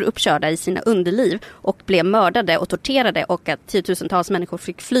råttor uppkörda i sina underliv och blev mördade och torterade och att tiotusentals människor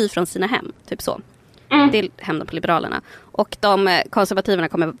fick fly från sina hem? Typ så. Det är Hämnden på Liberalerna. Och de konservativerna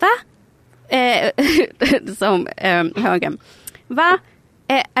kommer, va? Som högern. Va?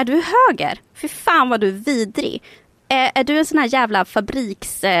 Är du höger? Fy fan vad du är vidrig. Är du en sån här jävla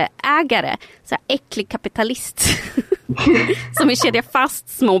fabriksägare? Så här äcklig kapitalist. Som vill kedja fast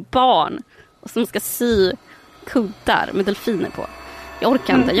små barn. Och som ska sy kuddar med delfiner på. Jag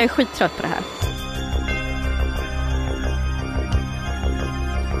orkar inte, jag är skittrött på det här.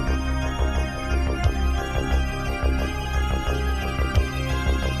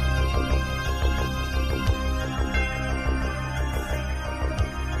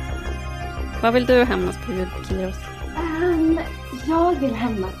 Vad vill du hämnas på, Kiros? Jag vill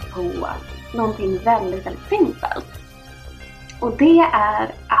hämnas på någonting väldigt, väldigt simpelt. Och det är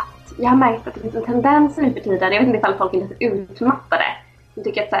att jag har märkt att det finns en tendens nu för tiden. Jag vet inte ifall folk är lite utmattade. Jag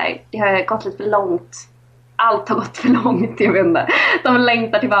tycker att så här, det har gått lite för långt. Allt har gått för långt, jag vet inte. De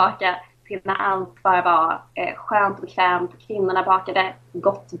längtar tillbaka till när allt bara var skönt och bekvämt. Kvinnorna bakade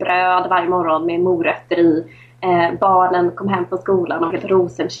gott bröd varje morgon med morötter i. Barnen kom hem från skolan och helt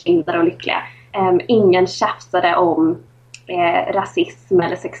rosenkindade och lyckliga. Ingen tjafsade om rasism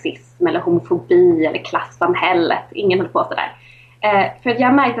eller sexism eller homofobi eller klassamhället. Ingen höll på sådär. För jag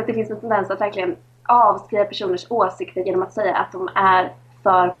har märkt att det finns en tendens att verkligen avskriva personers åsikter genom att säga att de är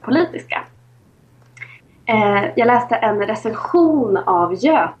för politiska. Jag läste en recension av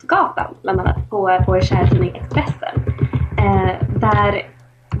Götgatan bland annat på vår kära tidning Expressen.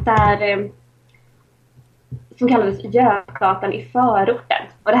 Som kallades Götgatan i förorten.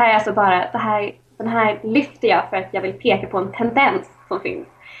 Och det här är alltså bara, den här lyfter jag för att jag vill peka på en tendens som finns.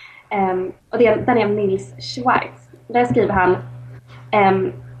 Och den är Nils Schwartz. Där skriver han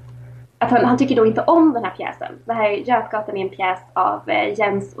att han tycker då inte om den här pjäsen. Det här Götgatan är en pjäs av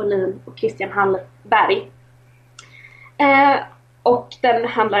Jens Olin och Christian Hallberg. Och den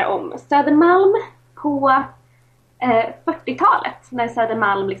handlar om Södermalm på 40-talet. När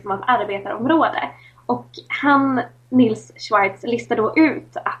Södermalm liksom var ett arbetarområde. Och Nils Schwartz listar då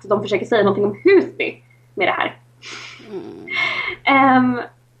ut att de försöker säga någonting om Husby med det här.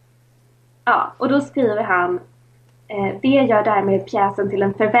 Ja, och då skriver han: det gör därmed pjäsen till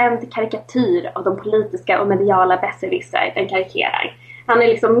en förvänd karikatyr av de politiska och mediala besserwisser den karikerar. Han är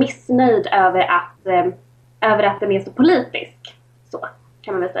liksom missnöjd över att den är så politisk. Så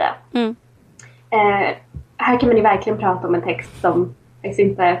kan man väl säga. Här kan man ju verkligen prata om en text som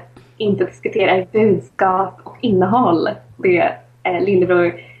inte diskuterar budskap och innehåll. Det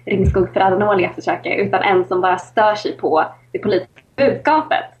lillebror Ringskog Ferrari försöker, utan en som bara stör sig på det politiska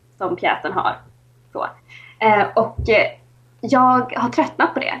budskapet som pjäsen har. Så. Och jag har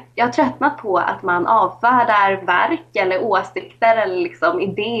tröttnat på det. Jag har tröttnat på att man avfärdar verk eller åsikter eller liksom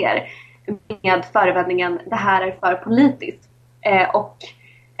idéer med förevändningen det här är för politiskt. Och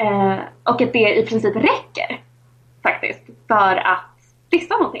att det i princip räcker faktiskt för att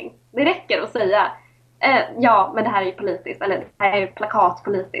dissa någonting. Det räcker att säga ja, men det här är politiskt, eller det här är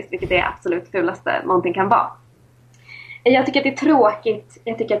plakatpolitiskt, vilket är det absolut fulaste någonting kan vara. Jag tycker att det är tråkigt,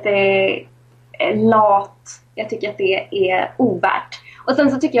 jag tycker att det är lat, jag tycker att det är ovärt. Och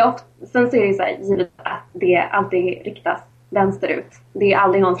sen så tycker jag sen så är det så här givet att det alltid riktas vänsterut. Det är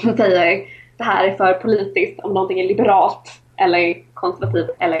aldrig någon som säger det här är för politiskt om någonting är liberalt eller konservativt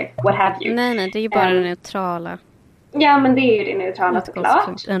eller what have you. Nej, det är ju bara det neutrala. Ja, men det är ju det neutrala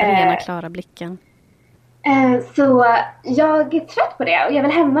såklart. Den rena klara blicken. Så jag är trött på det och jag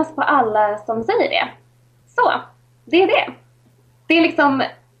vill hämnas på alla som säger det. Så, det är det. Det är liksom,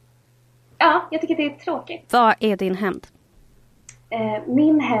 ja, jag tycker det är tråkigt. Vad är din hämnd?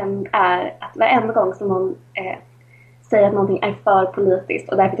 Min hämnd är att varenda gång som någon säger att någonting är för politiskt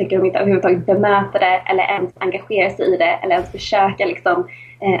och därför tycker de inte överhuvudtaget bemöta det eller ens engagera sig i det eller ens försöka liksom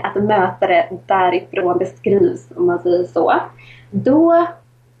att möta det därifrån det skrivs, om man säger så. Då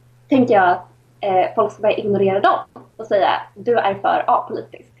tänker jag att folk ska börja ignorera dem och säga du är för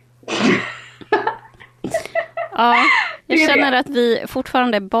apolitisk. Ja, jag känner att vi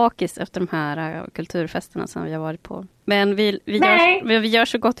fortfarande är bakis efter de här kulturfesterna som vi har varit på. Men vi gör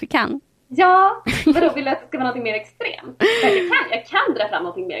så gott vi kan. Ja, men då vill jag att det ska vara något mer extremt. Jag kan dra fram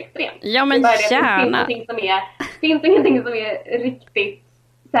något mer extremt. Ja, men gärna. Finns ingenting som är riktigt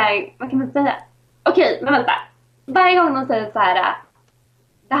så här, vad kan man säga? Okej, men vänta. Varje gång någon säger så här,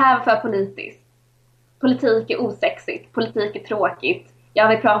 det här var för politiskt. Politik är osexigt. Politik är tråkigt. Jag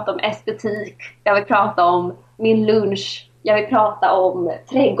vill prata om estetik. Jag vill prata om min lunch. Jag vill prata om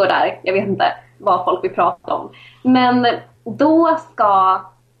trädgårdar. Jag vet inte vad folk vill prata om. Men då ska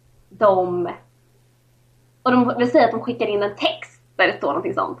de vill säga att de skickar in en text där det står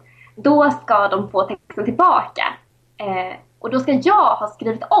någonting sånt. Då ska de få texten tillbaka. Och då ska jag ha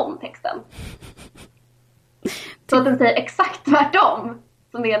skrivit om texten. Så att den säger exakt tvärtom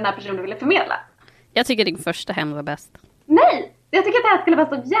som det den här personen ville förmedla. Jag tycker din första hämnd var bäst. Nej! Jag tycker att det här skulle vara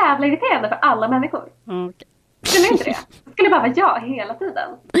så jävla irriterande för alla människor. Okay. Skulle inte det? Det skulle bara vara jag hela tiden.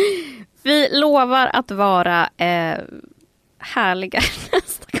 Vi lovar att vara härliga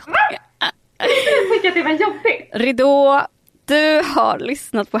nästa gång. Jag tycker att det var jobbigt. Ridå, du har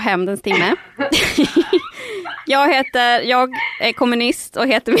lyssnat på Hämndens timme. Jag är kommunist och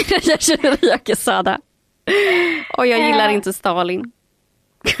heter Mirja Sheriakesada. Och jag gillar inte Stalin.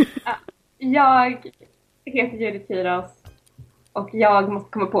 Jag heter Judith Tyros. Och jag måste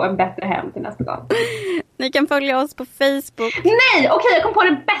komma på en bättre hämnd till nästa gång. Ni kan följa oss på Facebook. Nej, okej, jag kom på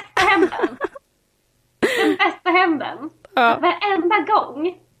den bästa hämnden. Den bästa hämnden. Ja. Varenda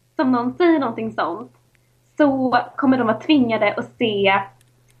gång som någon säger någonting sånt så kommer de att tvingade att se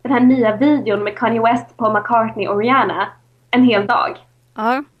den här nya videon med Kanye West, Paul McCartney och Rihanna en hel dag.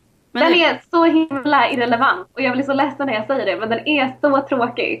 Ja. Men den är så himla irrelevant och jag blir så ledsen när jag säger det, men den är så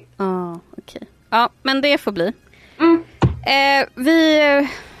tråkig. Okej. Ja, men det får bli. Vi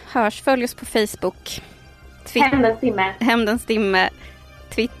följ oss på Facebook. Hämndens timme.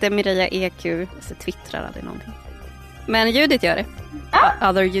 Twitter Mirja EQ. Så twittrar aldrig någonting. Men Judith gör det.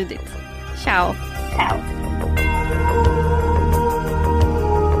 Other Judith. Ciao. Ciao.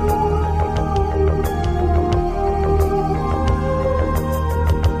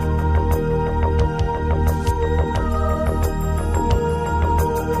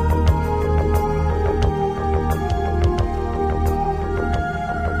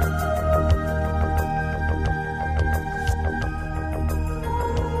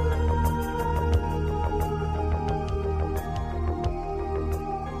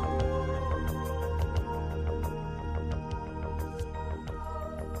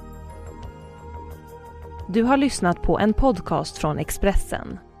 Du har lyssnat på en podcast från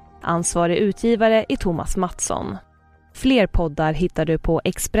Expressen. Ansvarig utgivare är Thomas Mattsson. Fler poddar hittar du på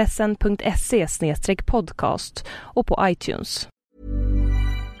expressen.se/podcast och på iTunes.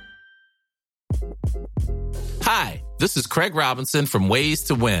 Hi, this is Craig Robinson from Ways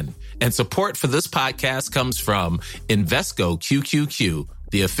to Win, and support for this podcast comes from Invesco QQQ,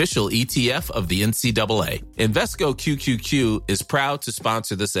 the official ETF of the NCAA. Invesco QQQ is proud to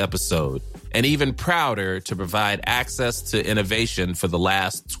sponsor this episode and even prouder to provide access to innovation for the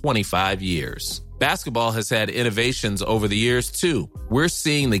last 25 years. Basketball has had innovations over the years, too. We're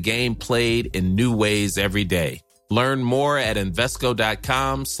seeing the game played in new ways every day. Learn more at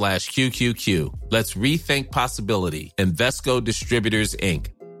Invesco.com/QQQ. Let's rethink possibility. Invesco Distributors, Inc.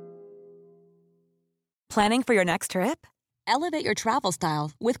 Planning for your next trip? Elevate your travel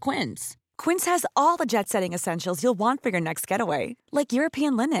style with Quince. Quince has all the jet-setting essentials you'll want for your next getaway, like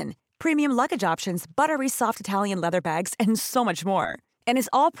European linen, premium luggage options, buttery soft Italian leather bags, and so much more. And is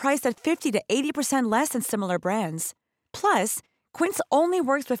all priced at 50 to 80% less than similar brands. Plus, Quince only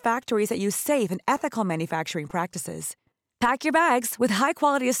works with factories that use safe and ethical manufacturing practices. Pack your bags with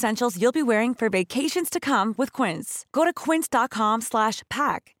high-quality essentials you'll be wearing for vacations to come with Quince. Go to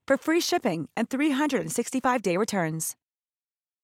quince.com/pack for free shipping and 365-day returns.